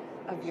day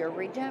of your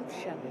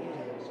redemption.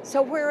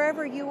 So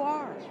wherever you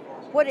are,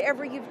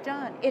 whatever you've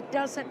done, it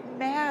doesn't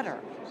matter.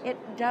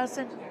 It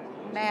doesn't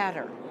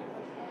matter.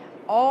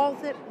 All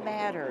that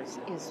matters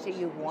is, do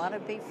you want to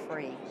be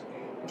free?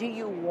 Do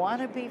you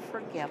want to be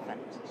forgiven?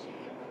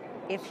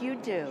 If you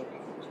do,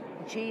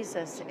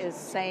 Jesus is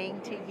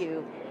saying to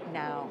you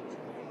now,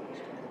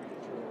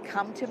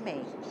 come to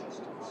me,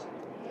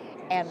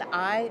 and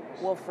I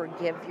will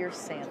forgive your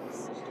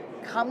sins.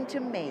 Come to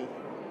me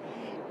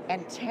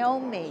and tell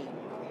me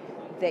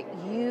that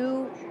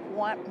you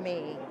want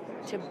me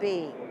to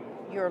be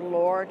your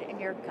Lord and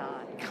your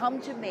God.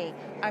 Come to me.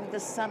 I'm the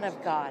Son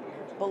of God.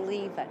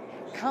 Believe it.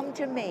 Come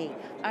to me.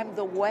 I'm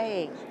the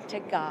way to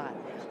God.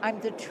 I'm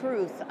the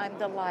truth. I'm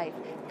the life.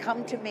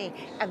 Come to me.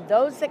 And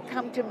those that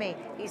come to me,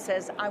 he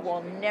says, I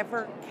will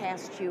never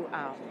cast you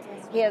out.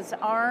 His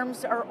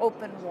arms are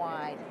open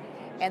wide,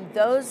 and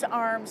those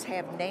arms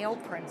have nail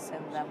prints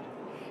in them.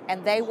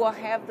 And they will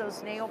have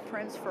those nail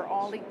prints for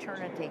all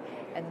eternity.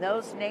 And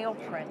those nail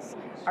prints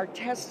are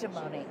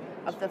testimony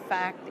of the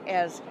fact,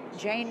 as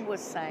Jane was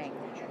saying,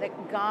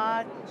 that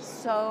God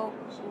so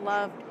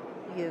loved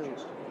you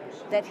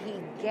that he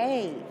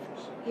gave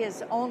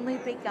his only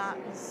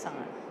begotten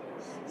Son,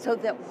 so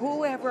that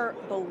whoever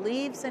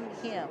believes in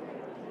him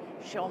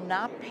shall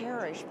not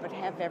perish but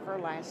have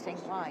everlasting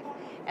life.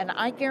 And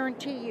I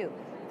guarantee you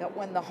that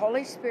when the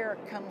Holy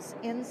Spirit comes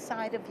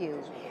inside of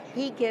you,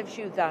 he gives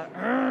you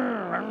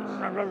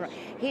the,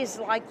 he's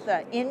like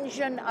the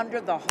engine under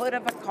the hood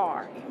of a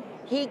car.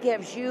 He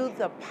gives you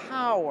the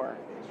power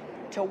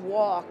to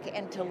walk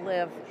and to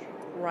live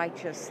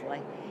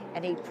righteously.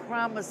 And he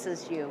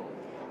promises you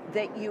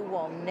that you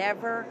will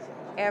never,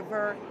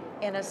 ever,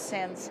 in a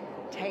sense,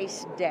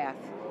 taste death,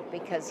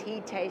 because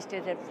he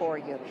tasted it for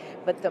you.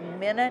 But the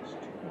minute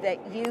that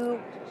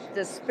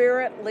the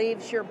spirit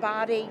leaves your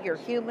body, your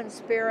human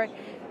spirit,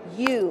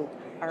 you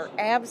are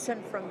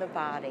absent from the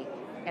body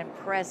and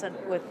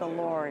present with the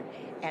Lord,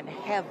 and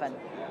heaven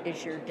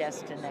is your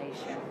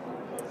destination.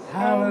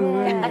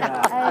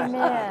 Hallelujah.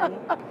 Amen.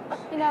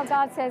 You know,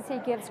 God says he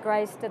gives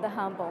grace to the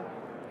humble.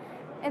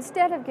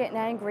 Instead of getting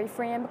angry,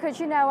 friend, because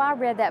you know, I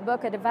read that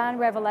book, A Divine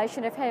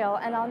Revelation of Hell,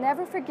 and I'll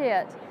never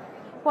forget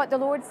what the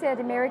Lord said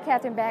to Mary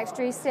Catherine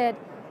Baxter. He said,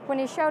 when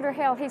he showed her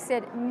hell, he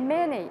said,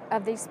 many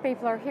of these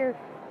people are here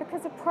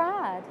because of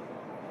pride.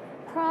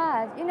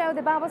 Pride. You know,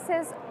 the Bible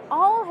says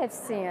all have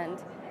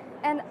sinned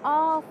and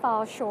all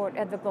fall short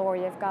of the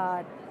glory of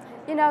God.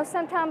 You know,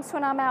 sometimes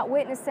when I'm out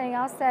witnessing,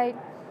 I'll say,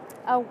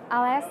 I'll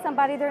ask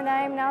somebody their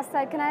name, and I'll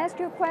say, can I ask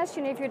you a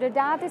question? If you're to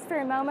die this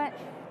very moment,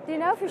 do you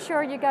know for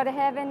sure you go to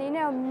heaven? You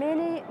know,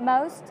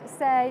 most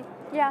say,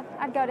 yeah,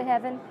 I'd go to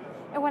heaven.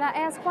 And when I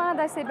ask why,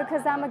 they say,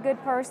 because I'm a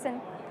good person.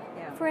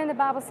 Yeah. Friend, the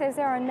Bible says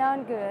there are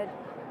none good,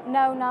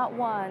 no, not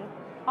one.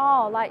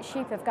 All like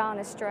sheep have gone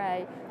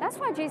astray. That's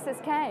why Jesus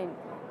came,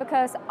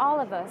 because all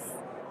of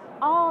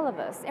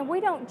us, and we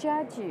don't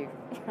judge you.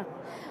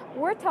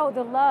 We're told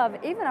to love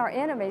even our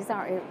enemies,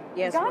 aren't we?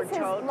 Yes, God we're says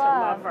told to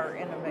love our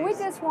enemies. We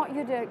just want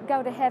you to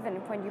go to heaven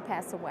when you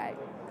pass away.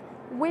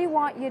 We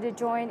want you to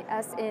join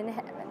us in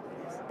heaven,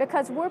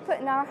 because we're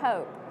putting our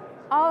hope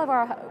all of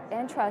our hope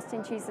and trust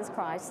in Jesus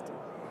Christ.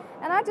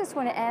 And I just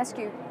want to ask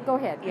you, go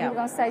ahead, you were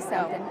going to say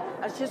something. No,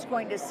 I was just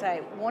going to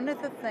say, one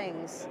of the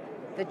things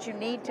that you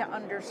need to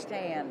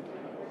understand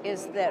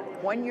is that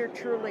when you're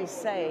truly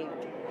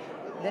saved,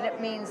 then it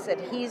means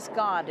that He's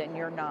God and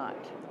you're not.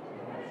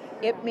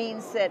 It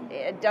means that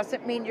it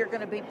doesn't mean you're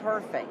going to be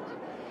perfect.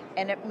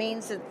 And it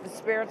means that the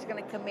Spirit's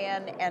going to come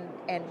in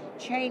and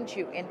change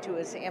you into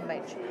His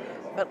image.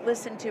 But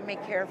listen to me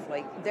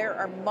carefully. There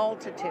are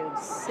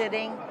multitudes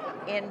sitting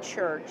in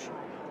church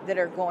that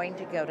are going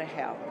to go to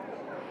hell.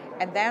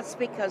 And that's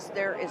because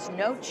there is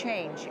no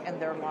change in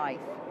their life.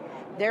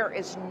 There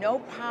is no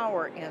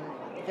power in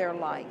their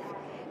life.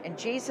 And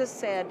Jesus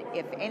said,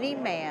 if any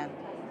man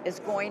is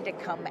going to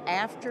come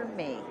after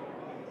me,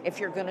 if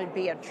you're going to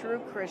be a true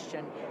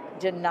Christian,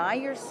 deny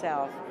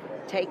yourself,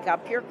 take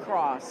up your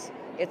cross.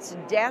 It's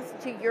death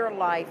to your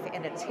life,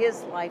 and it's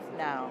His life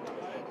now,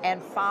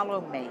 and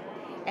follow me.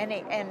 And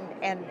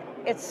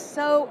it's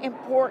so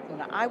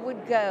important. I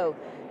would go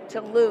to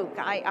Luke.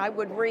 I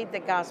would read the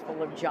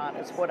Gospel of John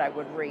is what I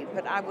would read,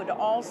 but I would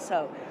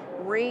also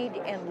read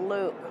in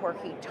Luke where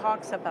he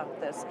talks about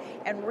this,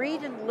 and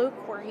read in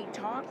Luke where he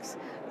talks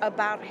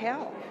about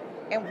hell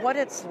and what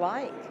it's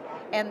like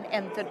and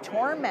the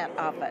torment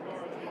of it.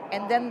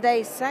 And then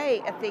they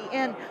say at the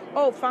end,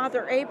 oh,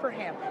 Father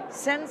Abraham,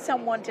 send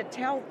someone to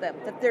tell them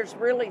that there's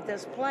really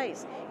this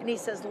place. And he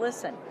says,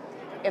 listen,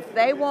 if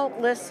they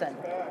won't listen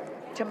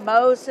to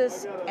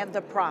Moses and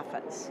the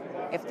prophets,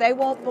 if they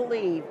won't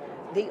believe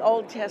the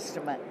Old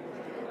Testament,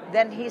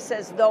 then he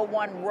says, though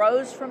one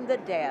rose from the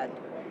dead,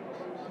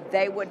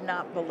 they would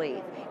not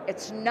believe.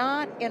 It's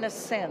not, in a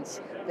sense,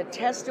 the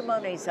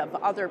testimonies of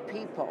other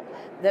people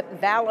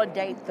that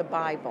validate the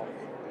Bible.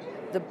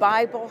 The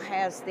Bible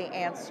has the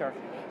answer.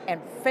 And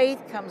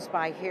faith comes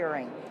by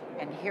hearing,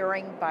 and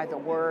hearing by the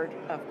word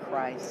of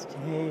Christ.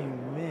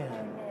 Amen.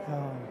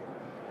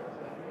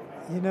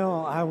 You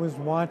know, I was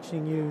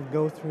watching you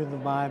go through the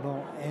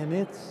Bible, and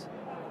it's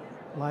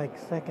like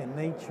second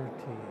nature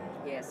to you.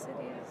 Yes, it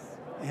is.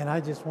 And I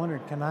just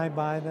wondered, can I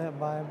buy that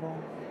Bible?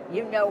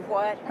 You know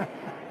what?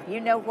 You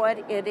know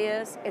what it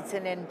is? It's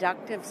an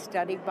inductive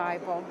study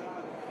Bible,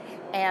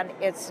 and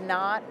it's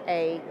not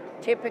a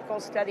typical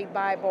study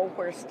Bible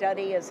where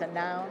study is a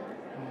noun.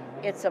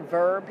 It's a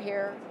verb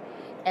here.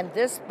 And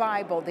this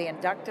Bible, the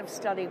Inductive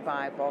Study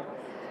Bible,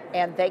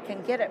 and they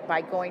can get it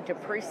by going to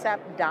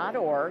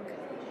precept.org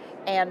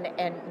and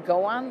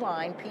go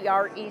online,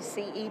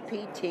 precept.org,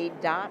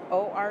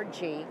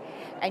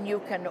 and you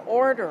can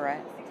order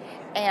it.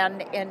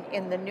 And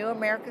in the New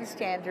American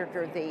Standard,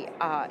 or the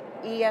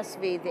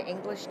ESV, the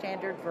English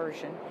Standard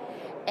Version,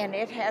 and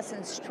it has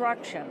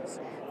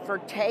instructions for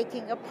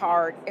taking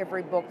apart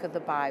every book of the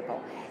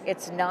Bible.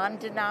 It's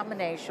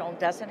non-denominational,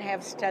 doesn't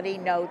have study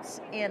notes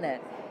in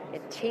it.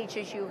 It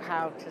teaches you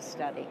how to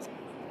study.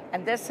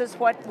 And this is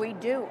what we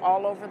do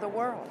all over the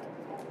world.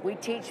 We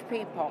teach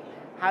people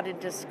how to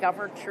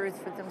discover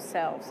truth for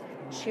themselves.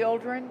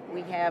 Children,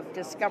 we have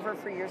Discover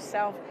for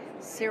Yourself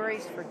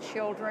series for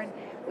children.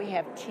 We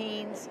have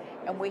teens,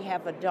 and we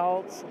have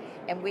adults,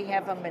 and we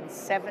have them in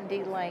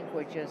 70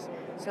 languages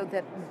so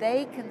that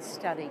they can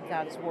study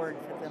God's Word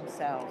for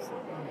themselves.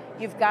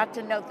 You've got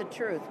to know the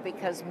truth,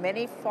 because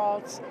many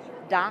false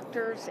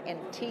doctors and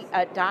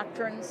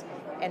doctrines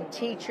and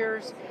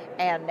teachers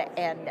and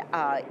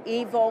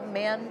evil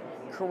men,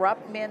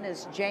 corrupt men,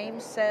 as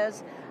James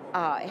says,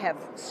 have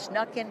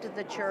snuck into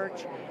the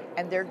church,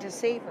 and they're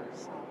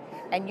deceivers.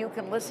 And you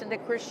can listen to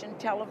Christian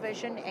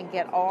television and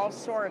get all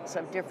sorts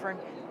of different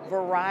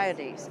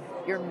varieties.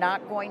 You're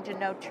not going to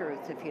know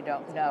truth if you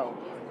don't know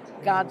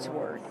God's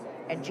Word.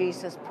 And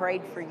Jesus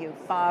prayed for you,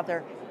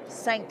 Father,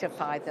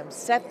 sanctify them,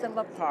 set them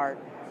apart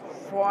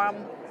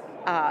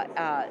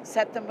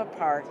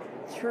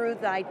through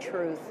thy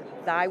truth.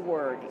 Thy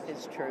word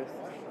is truth.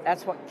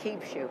 That's what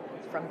keeps you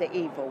from the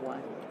evil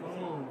one.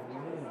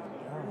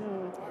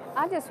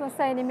 I just want to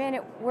say in a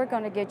minute, we're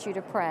going to get you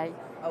to pray.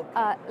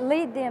 Okay.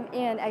 Lead them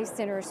in a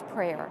sinner's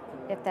prayer,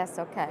 if that's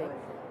okay.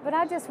 But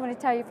I just want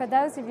to tell you, for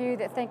those of you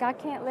that think, I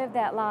can't live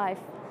that life,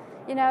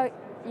 you know,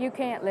 you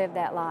can't live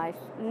that life.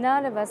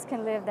 None of us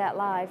can live that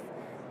life.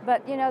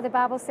 But, you know, the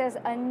Bible says,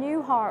 a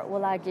new heart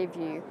will I give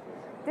you.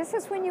 This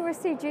is when you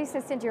receive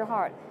Jesus into your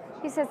heart.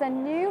 He says, a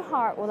new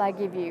heart will I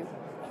give you,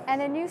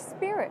 and a new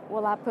spirit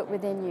will I put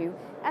within you.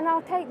 And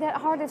I'll take that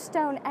heart of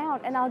stone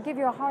out, and I'll give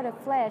you a heart of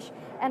flesh,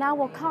 and I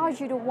will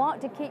cause you to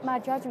want to keep my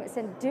judgments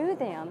and do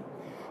them.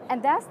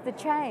 And that's the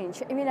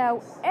change. You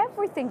know,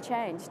 everything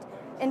changed.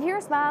 And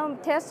here's my own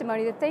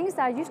testimony. The things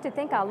I used to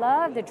think I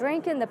loved, the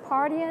drinking, the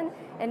partying,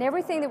 and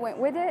everything that went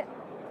with it,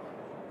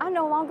 I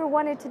no longer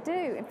wanted to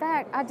do. In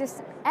fact, I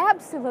just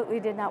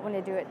absolutely did not want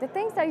to do it. The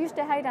things I used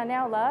to hate, I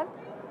now love.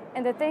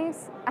 And the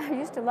things I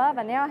used to love,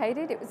 I now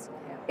hated.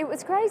 It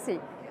was crazy.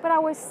 But I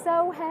was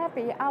so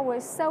happy. I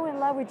was so in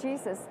love with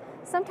Jesus.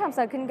 Sometimes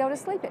I couldn't go to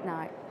sleep at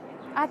night.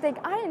 I think,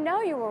 I didn't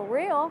know you were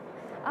real.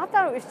 I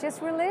thought it was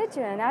just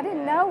religion. I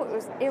didn't know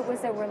it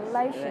was a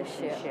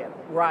relationship.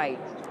 Right.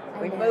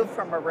 We Amen. moved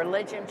from a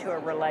religion to a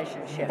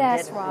relationship.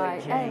 That's didn't we,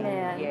 right. Jane?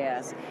 Amen.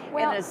 Yes.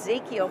 Well- in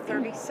Ezekiel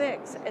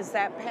 36 is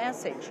that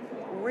passage.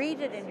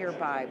 Read it in your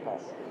Bible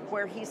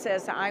where he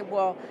says, I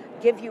will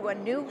give you a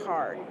new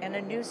heart and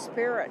a new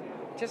spirit.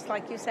 Just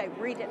like you say,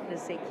 read it in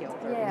Ezekiel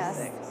 36.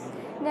 Yes.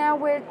 Now,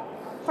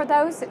 for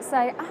those that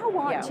say, I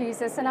want Yeah.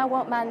 Jesus and I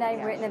want my name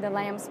Yeah. written in the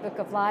Lamb's Book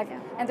of Life, Yeah.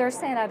 and they're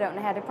saying I don't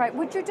know how to pray,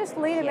 would you just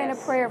lead them in a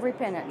Yes. prayer of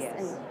repentance?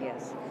 Yes,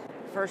 yes.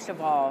 First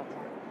of all,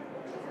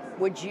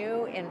 would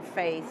you in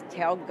faith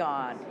tell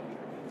God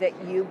that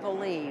you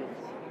believe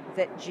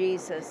that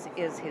Jesus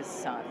is his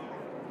son?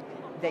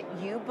 That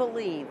you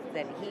believe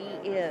that he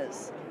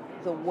is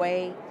the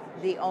way,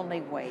 the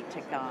only way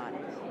to God?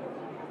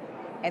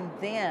 And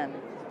then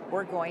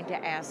we're going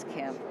to ask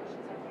him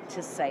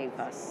to save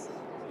us.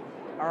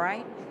 All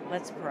right?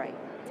 Let's pray.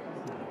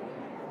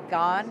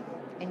 God,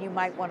 and you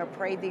might want to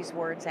pray these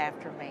words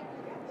after me.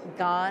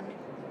 God,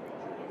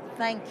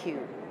 thank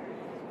you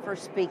for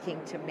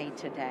speaking to me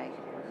today.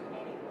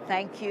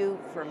 Thank you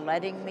for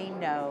letting me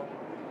know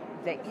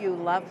that you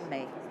love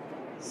me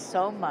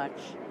so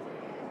much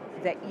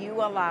that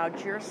you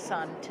allowed your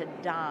son to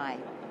die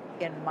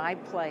in my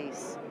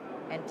place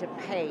and to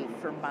pay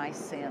for my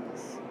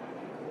sins.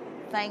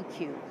 Thank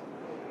you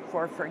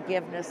for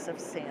forgiveness of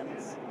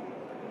sins.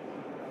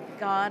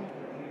 God,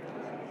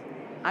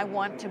 I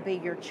want to be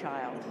your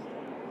child,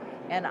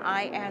 and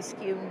I ask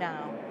you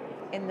now,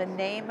 in the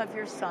name of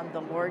your Son,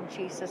 the Lord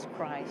Jesus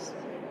Christ,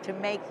 to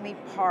make me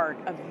part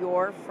of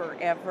your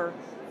forever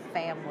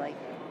family.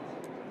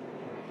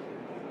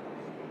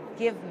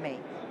 Give me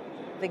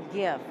the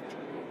gift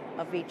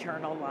of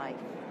eternal life.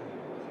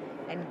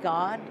 And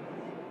God,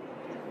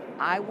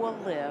 I will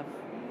live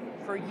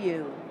for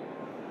you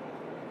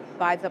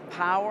by the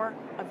power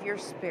of your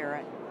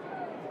Spirit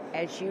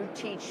as you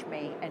teach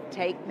me and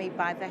take me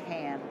by the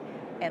hand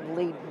and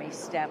lead me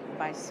step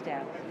by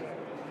step.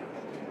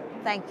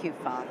 Thank you,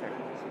 Father.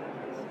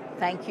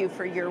 Thank you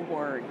for your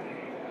word.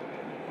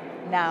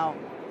 Now,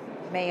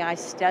 may I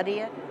study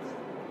it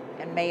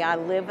and may I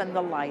live in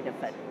the light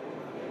of it.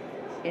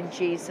 In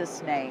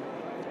Jesus' name.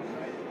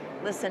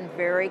 Listen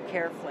very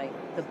carefully.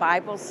 The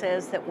Bible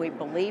says that we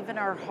believe in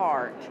our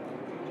heart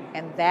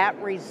and that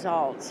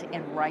results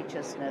in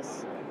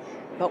righteousness.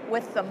 But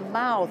with the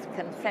mouth,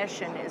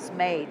 confession is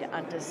made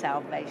unto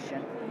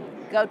salvation.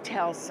 Go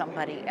tell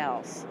somebody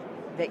else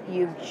that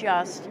you've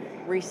just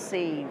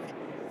received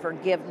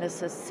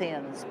forgiveness of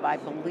sins by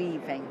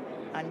believing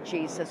on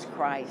Jesus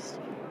Christ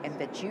and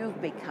that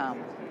you've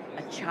become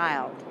a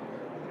child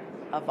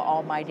of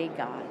Almighty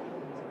God.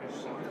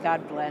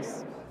 God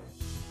bless.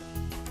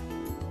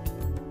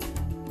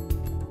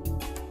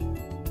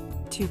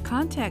 To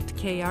contact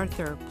Kay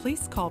Arthur,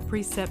 please call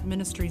Precept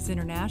Ministries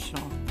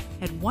International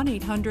at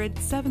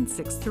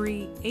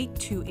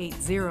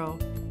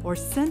 1-800-763-8280 or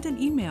send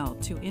an email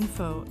to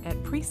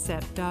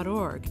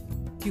info@precept.org.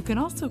 You can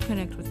also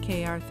connect with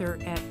Kay Arthur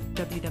at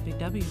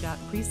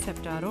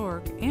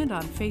www.precept.org and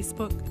on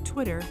Facebook,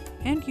 Twitter,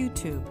 and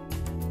YouTube.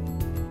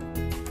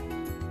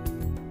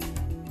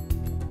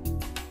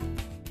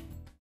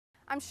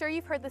 I'm sure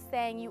you've heard the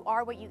saying, you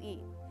are what you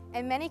eat,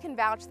 and many can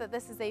vouch that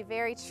this is a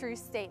very true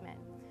statement.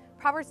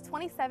 Proverbs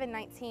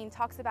 27:19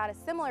 talks about a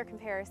similar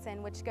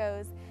comparison, which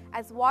goes,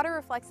 as water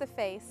reflects a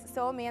face,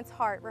 so a man's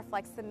heart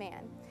reflects the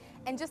man.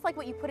 And just like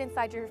what you put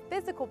inside your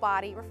physical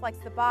body reflects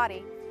the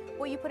body,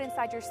 what you put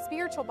inside your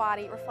spiritual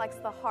body reflects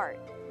the heart.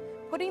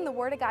 Putting the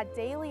Word of God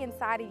daily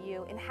inside of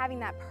you and having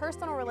that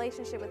personal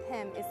relationship with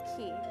Him is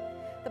key.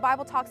 The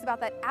Bible talks about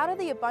that out of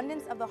the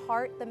abundance of the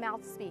heart, the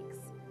mouth speaks.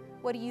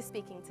 What are you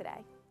speaking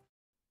today?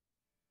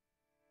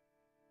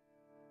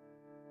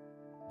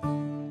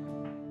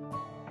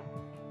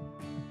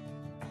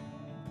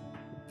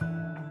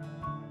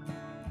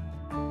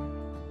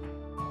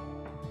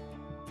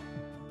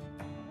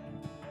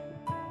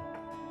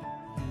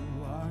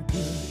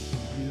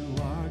 You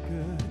are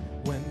good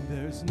when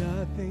there's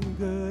nothing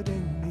good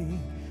in me.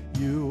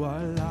 You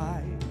are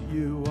light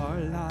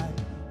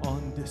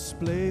on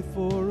display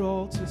for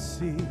all to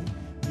see.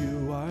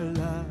 You are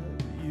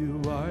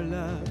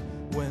love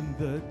when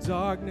the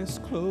darkness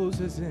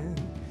closes in.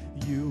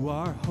 You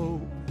are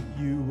hope,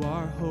 you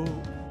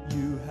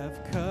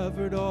have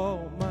covered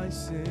all my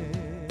sin.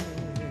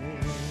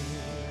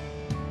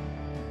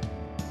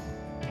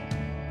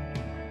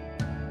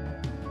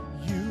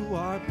 You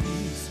are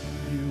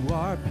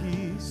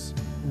peace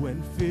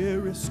when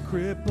fear is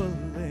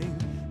crippling.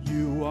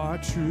 You are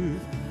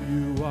truth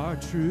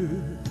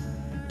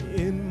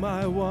in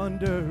my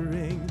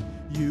wandering.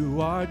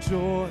 You are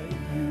joy,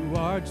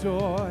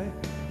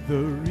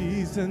 the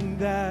reason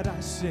that I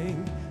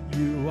sing.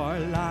 You are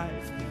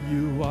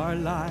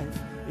life,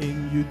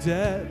 in you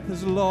death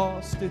has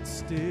lost its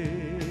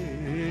sting.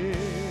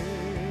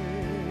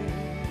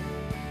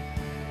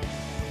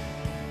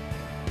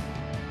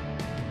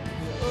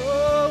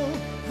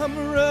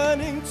 I'm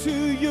running to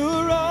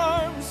your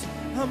arms,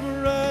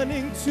 I'm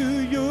running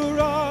to your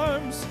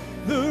arms.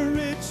 The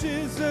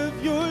riches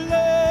of your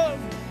love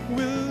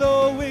will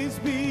always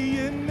be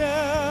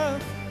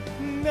enough.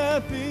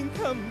 Nothing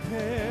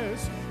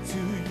compares to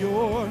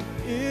your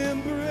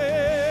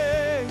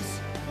embrace,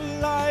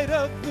 light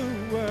of the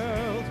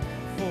world,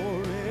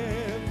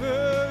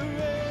 forever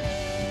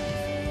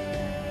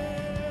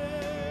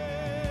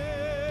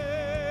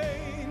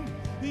reign.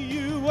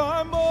 You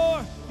are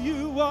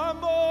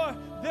more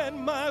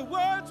than my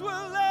words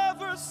will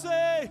ever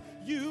say.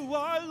 You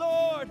are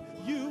Lord,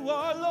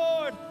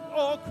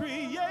 all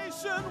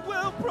creation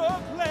will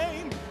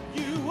proclaim.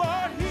 You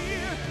are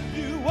here,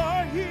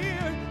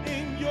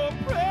 in your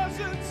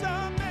presence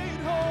I'm made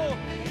whole.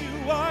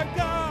 You are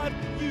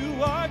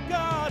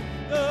God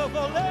of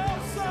all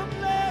else I'm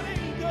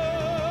letting go.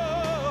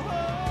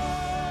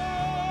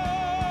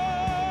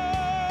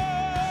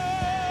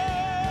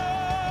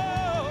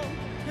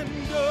 And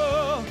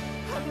oh,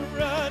 I'm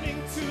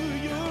running to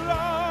your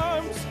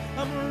arms,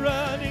 I'm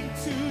running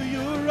to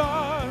your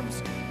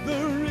arms. The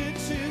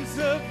riches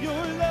of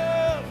your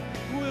love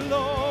will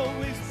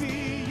always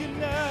be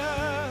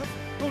enough.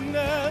 Oh,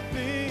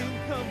 nothing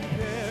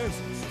compares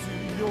to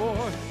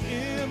your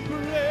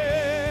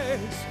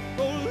embrace.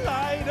 Oh,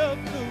 light of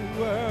the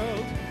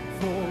world,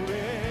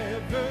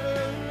 forever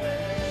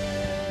reign.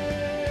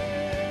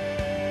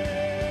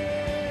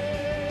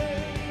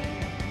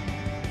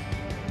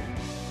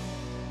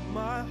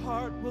 My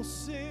heart will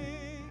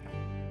sing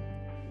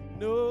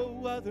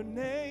no other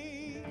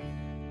name.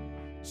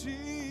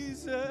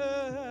 Jesus,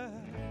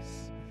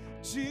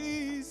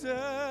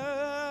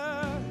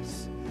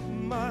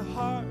 my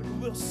heart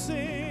will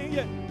sing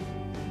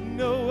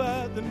no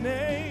other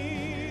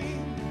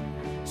name.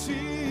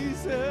 Jesus,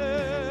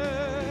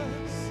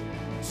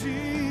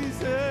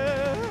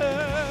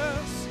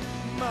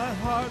 my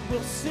heart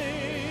will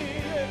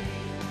sing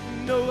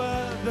no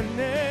other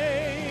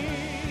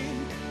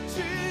name.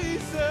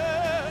 Jesus,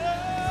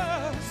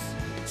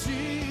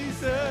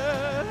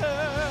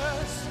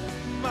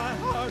 my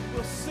heart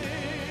will sing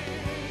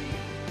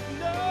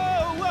no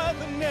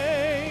other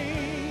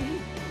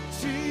name.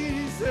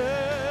 Jesus,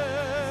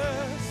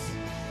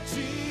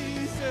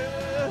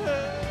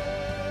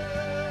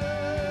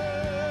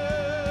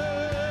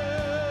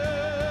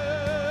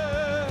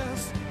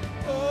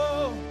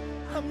 oh,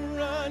 I'm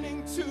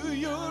running to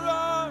your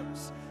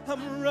arms,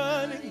 I'm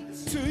running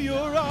to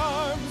your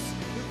arms.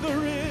 The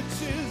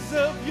riches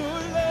of your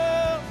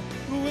love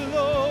will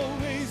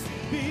always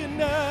be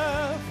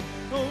enough.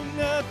 Oh,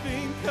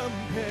 nothing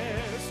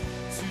compares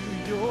to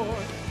your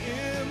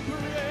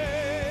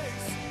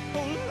embrace.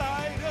 Oh,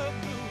 light of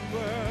the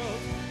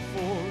world,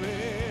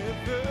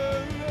 forever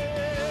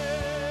reign.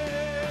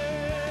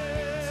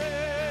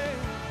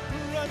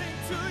 Running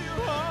to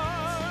your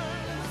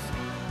arms,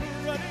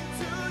 running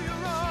to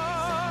your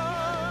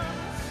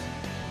arms,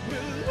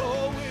 will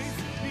always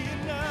be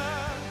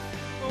enough.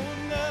 Oh,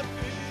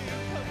 nothing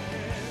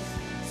compares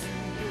to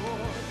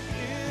your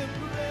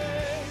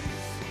embrace.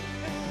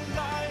 And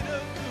light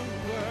of the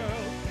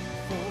world,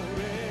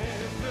 forever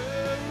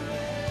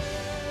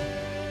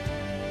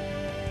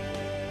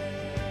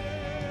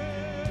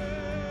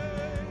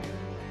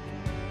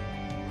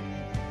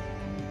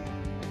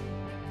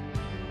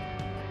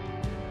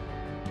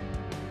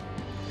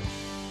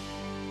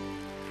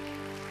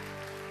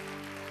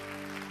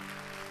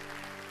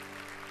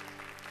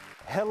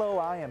Hello,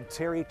 I am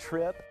Terry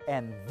Tripp,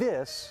 and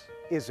this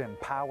is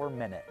Empower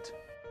Minute.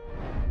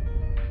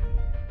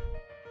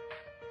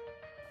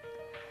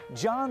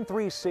 John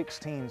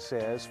 3:16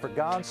 says, "For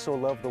God so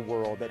loved the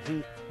world that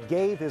He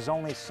gave His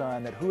only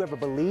Son, that whoever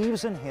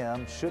believes in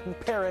Him shouldn't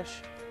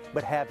perish,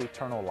 but have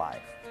eternal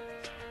life."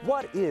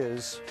 What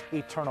is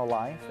eternal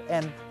life,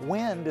 and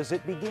when does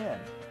it begin?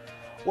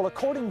 Well,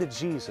 according to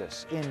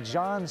Jesus, in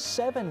John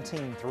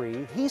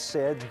 17:3, He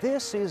said,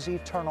 "This is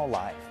eternal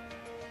life,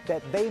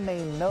 that they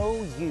may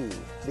know you,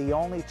 the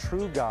only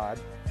true God,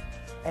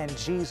 and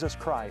Jesus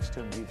Christ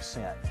whom you've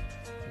sent."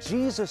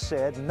 Jesus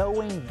said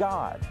knowing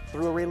God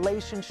through a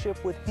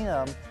relationship with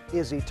Him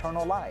is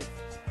eternal life.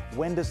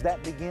 When does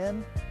that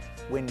begin?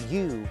 When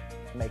you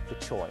make the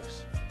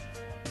choice.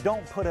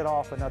 Don't put it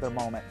off another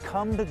moment.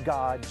 Come to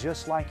God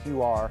just like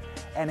you are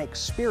and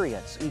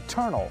experience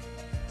eternal,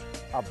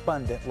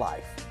 abundant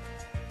life.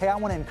 Hey, I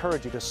want to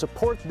encourage you to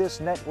support this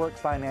network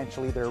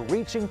financially. They're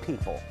reaching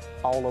people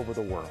all over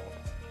the world.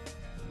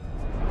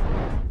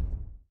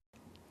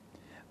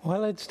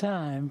 Well, it's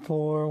time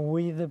for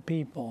We the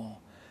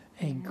People,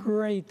 a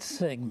great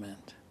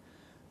segment.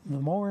 The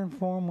more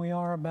informed we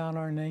are about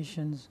our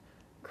nation's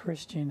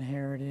Christian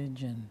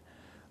heritage and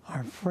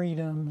our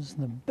freedoms,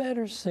 the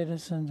better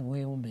citizens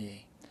we'll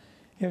be.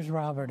 Here's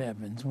Robert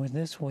Evans with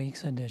this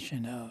week's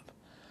edition of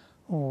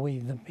We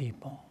the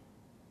People.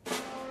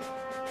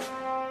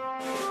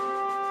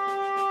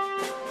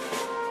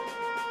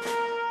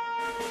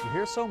 You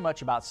hear so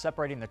much about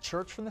separating the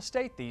church from the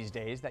state these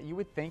days that you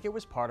would think it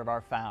was part of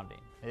our founding.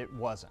 It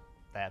wasn't.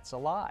 That's a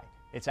lie.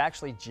 It's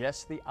actually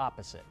just the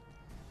opposite.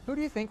 Who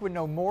do you think would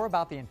know more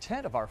about the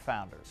intent of our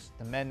founders?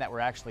 The men that were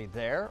actually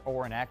there,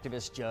 or an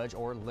activist judge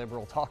or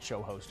liberal talk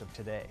show host of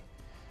today?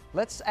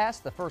 Let's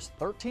ask the first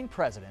 13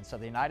 presidents of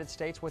the United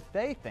States what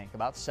they think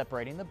about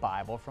separating the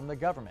Bible from the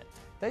government.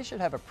 They should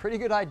have a pretty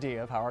good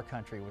idea of how our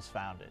country was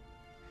founded.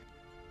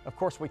 Of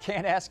course, we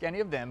can't ask any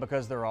of them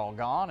because they're all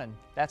gone, and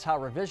that's how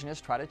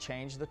revisionists try to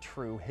change the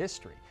true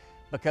history,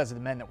 because the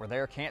men that were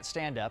there can't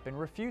stand up and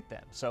refute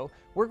them. So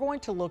we're going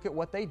to look at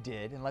what they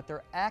did and let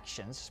their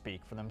actions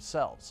speak for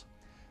themselves.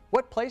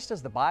 What place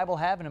does the Bible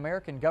have in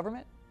American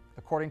government?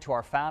 According to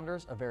our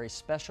founders, a very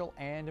special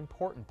and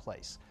important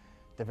place.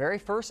 The very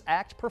first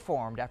act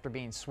performed after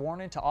being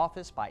sworn into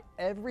office by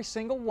every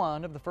single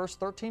one of the first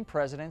 13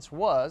 presidents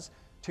was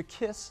to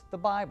kiss the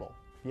Bible.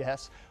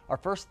 Yes, our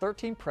first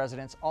 13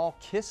 presidents all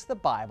kissed the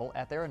Bible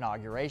at their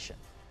inauguration.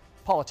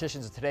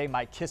 Politicians today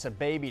might kiss a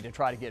baby to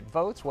try to get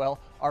votes. Well,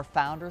 our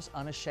founders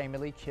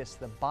unashamedly kissed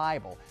the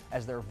Bible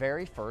as their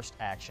very first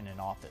action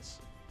in office.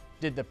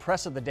 Did the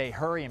press of the day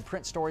hurry and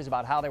print stories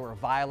about how they were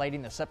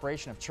violating the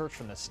separation of church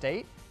from the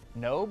state?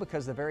 No,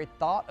 because the very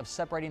thought of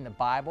separating the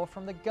Bible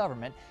from the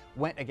government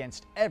went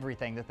against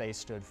everything that they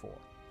stood for.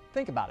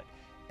 Think about it.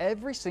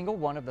 Every single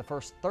one of the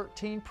first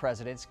 13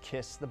 presidents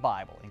kissed the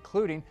Bible,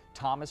 including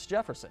Thomas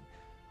Jefferson.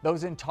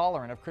 Those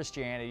intolerant of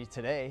Christianity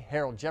today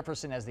herald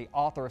Jefferson as the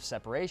author of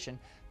separation,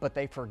 but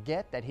they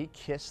forget that he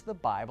kissed the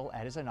Bible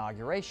at his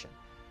inauguration.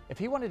 If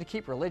he wanted to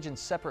keep religion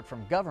separate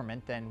from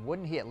government, then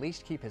wouldn't he at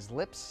least keep his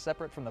lips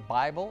separate from the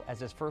Bible as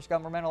his first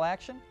governmental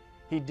action?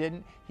 He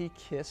didn't. He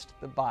kissed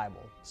the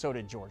Bible. So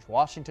did George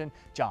Washington,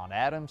 John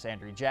Adams,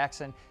 Andrew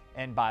Jackson,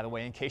 and by the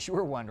way, in case you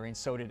were wondering,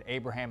 so did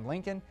Abraham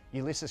Lincoln,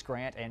 Ulysses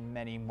Grant, and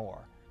many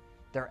more.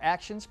 Their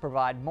actions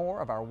provide more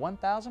of our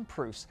 1,000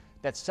 proofs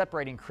that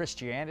separating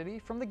Christianity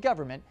from the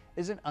government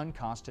is an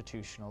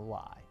unconstitutional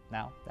lie.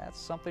 Now, that's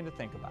something to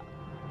think about.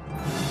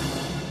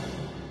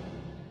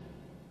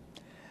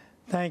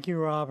 Thank you,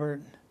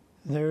 Robert.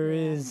 There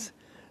is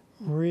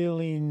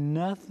really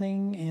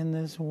nothing in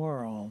this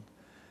world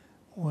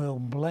will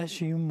bless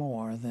you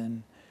more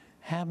than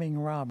having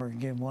Robert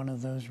give one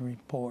of those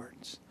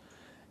reports.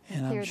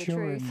 And I'm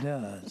sure it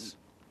does.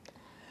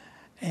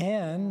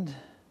 And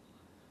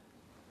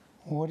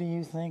what do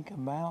you think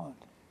about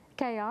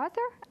Kay Arthur?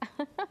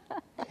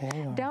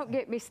 Kay Arthur? Don't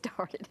get me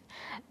started.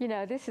 You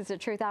know, this is the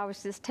truth. I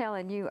was just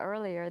telling you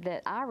earlier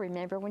that I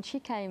remember when she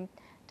came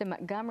to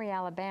Montgomery,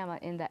 Alabama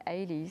in the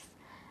 80s,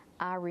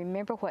 I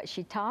remember what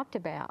she talked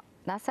about.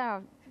 That's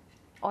how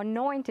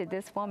anointed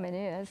this woman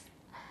is.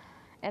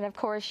 And of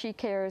course, she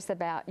cares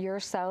about your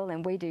soul,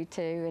 and we do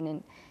too.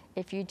 And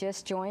if you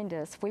just joined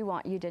us, we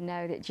want you to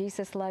know that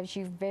Jesus loves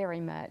you very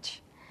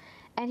much.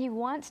 And He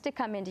wants to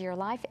come into your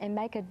life and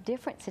make a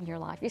difference in your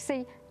life. You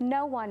see,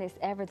 no one is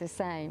ever the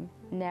same,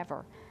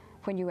 never,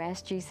 when you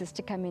ask Jesus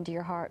to come into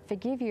your heart,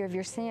 forgive you of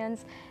your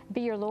sins,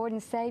 be your Lord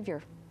and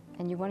Savior,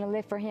 and you want to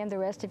live for Him the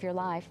rest of your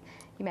life.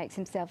 He makes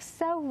Himself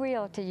so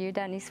real to you,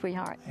 doesn't He,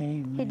 sweetheart?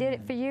 Amen. He did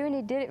it for you, and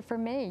He did it for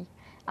me.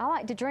 I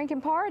like to drink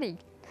and party.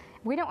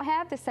 We don't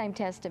have the same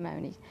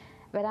testimony,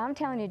 but I'm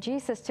telling you,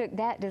 Jesus took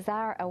that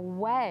desire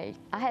away.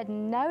 I had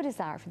no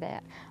desire for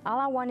that. All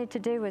I wanted to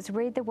do was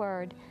read the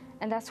Word,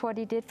 and that's what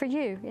He did for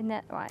you. Isn't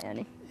that right,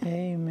 honey?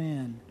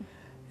 Amen.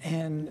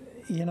 And,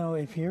 you know,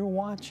 if you're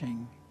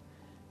watching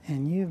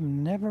and you've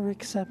never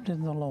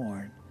accepted the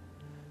Lord,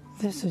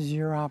 this is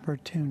your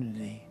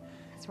opportunity.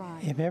 That's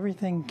right. If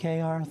everything Kay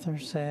Arthur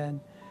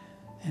said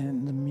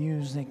and the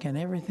music and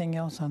everything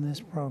else on this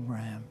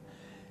program,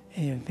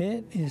 if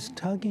it is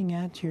tugging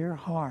at your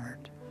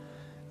heart,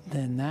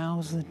 then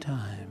now's the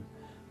time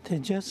to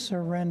just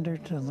surrender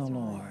to the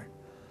Lord.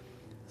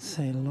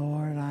 Say,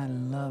 Lord, I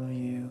love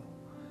you.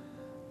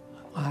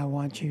 I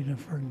want you to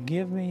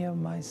forgive me of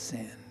my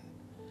sin.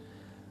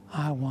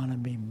 I want to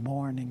be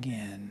born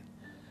again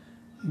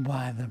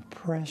by the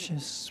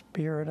precious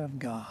Spirit of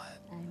God.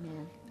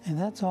 Amen. And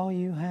that's all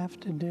you have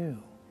to do.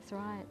 That's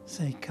right.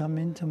 Say, come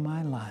into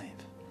my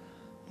life,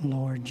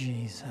 Lord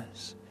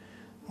Jesus.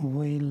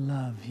 We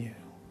love you.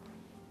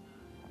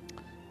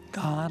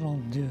 God will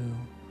do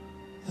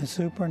the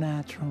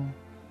supernatural,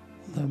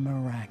 the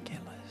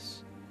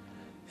miraculous.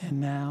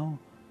 And now,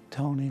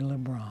 Tony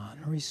LeBron,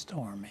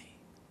 restore me.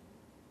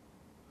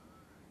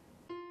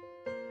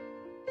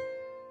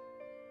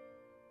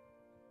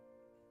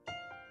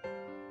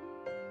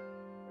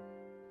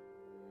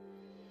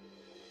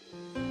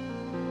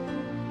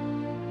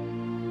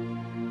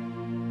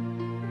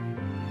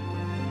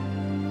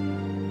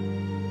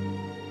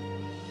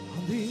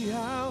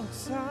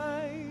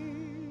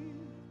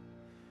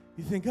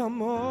 You think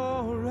I'm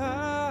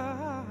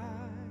alright.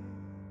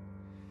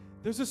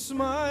 There's a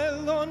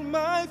smile on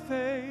my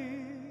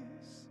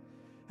face.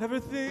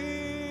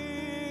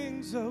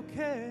 Everything's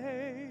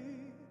okay.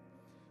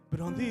 But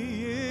on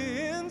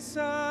the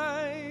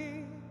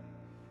inside,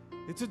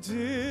 it's a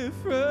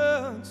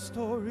different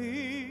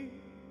story.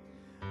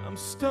 I'm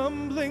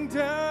stumbling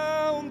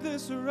down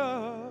this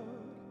road.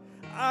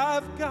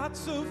 I've got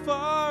so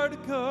far to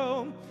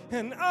go,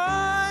 and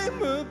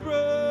I'm a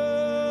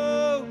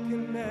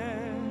broken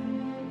man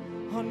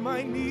on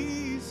my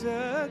knees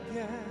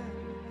again,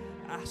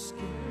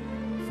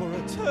 asking for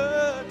a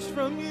touch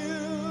from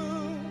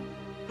you.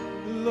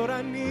 Lord,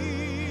 I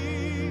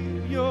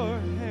need your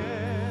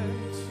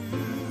hand to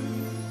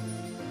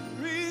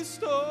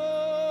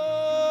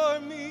restore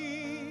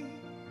me.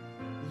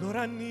 Lord,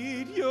 I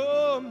need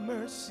your mercy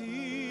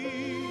mercy.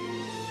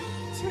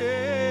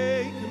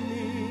 Take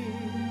me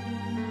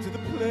to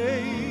the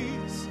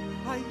place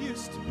I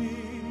used to be,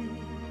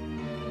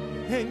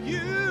 and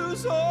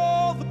use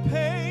all the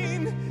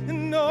pain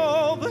and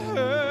all the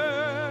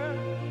hurt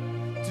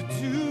to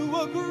do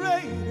a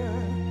greater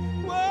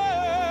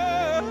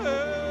work.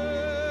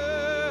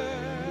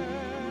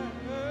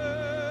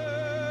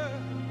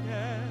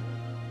 Yeah.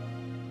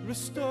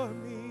 Restore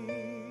me.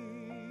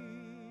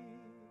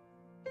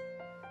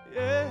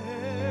 Yeah.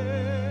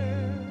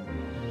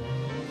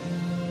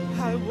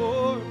 I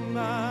wore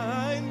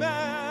my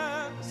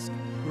mask,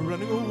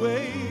 running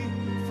away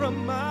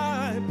from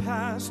my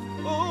past,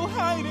 oh,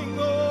 hiding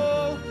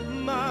all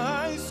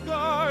my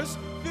scars,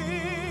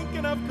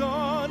 thinking I've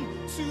gone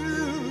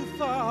too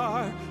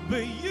far.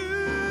 But you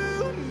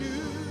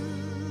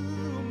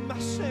knew my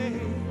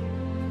shame,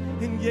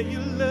 and yet you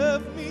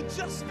loved me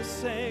just the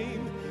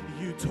same.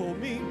 You told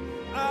me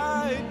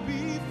I'd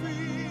be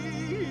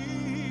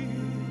free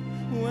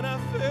when I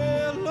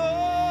fell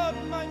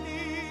on my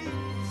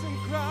knees and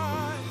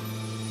cried,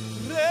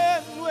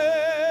 renuévame,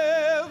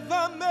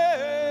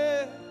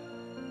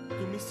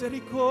 tu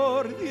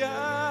misericordia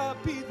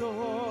pido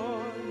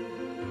hoy.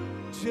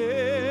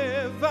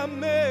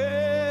 Llévame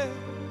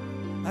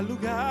al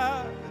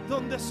lugar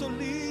donde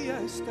solía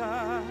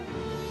estar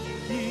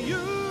y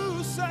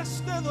usa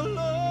este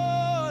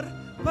dolor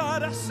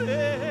para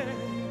hacer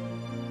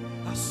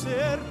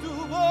tu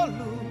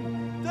voluntad.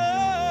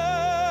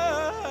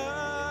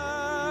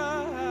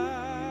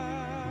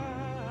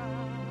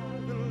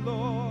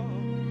 Lord,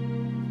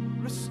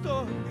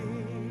 restore me,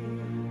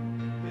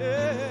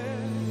 yeah.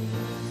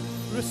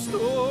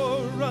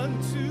 Restore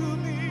unto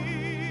me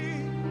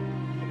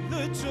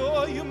the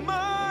joy of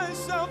my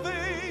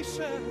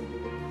salvation,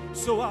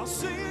 so I'll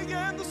sing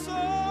again the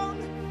song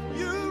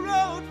you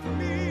wrote for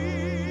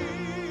me,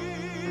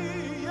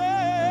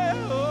 yeah.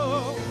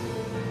 Oh,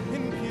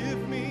 and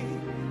give me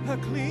a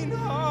clean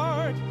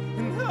heart,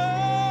 and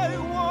I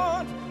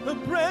want a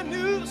brand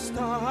new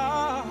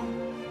start,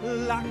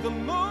 like the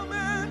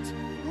moment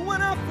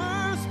when I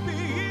first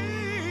believed.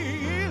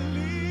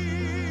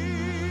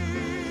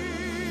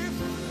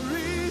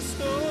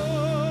 Restore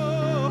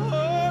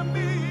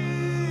me,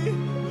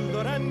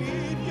 Lord, I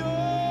need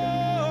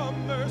your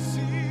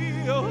mercy.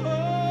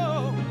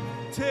 Oh,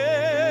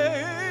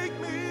 take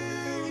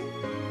me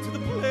to the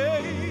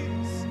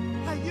place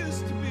I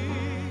used to be,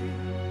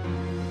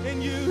 and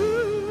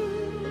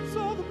use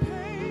all the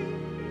pain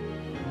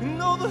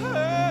and all the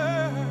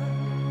hurt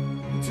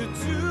to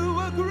do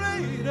a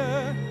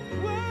greater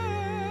work.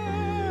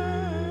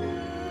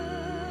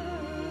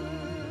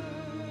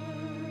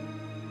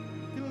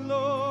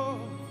 Lord,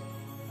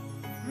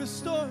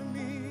 restore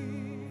me.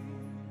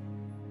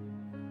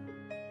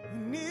 We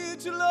need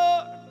you,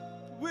 Lord.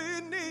 We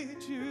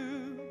need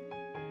you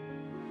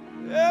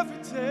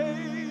every day.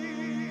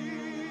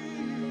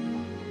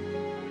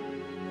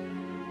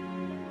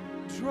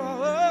 Draw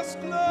us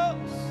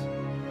close,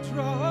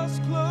 draw us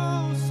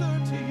closer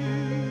to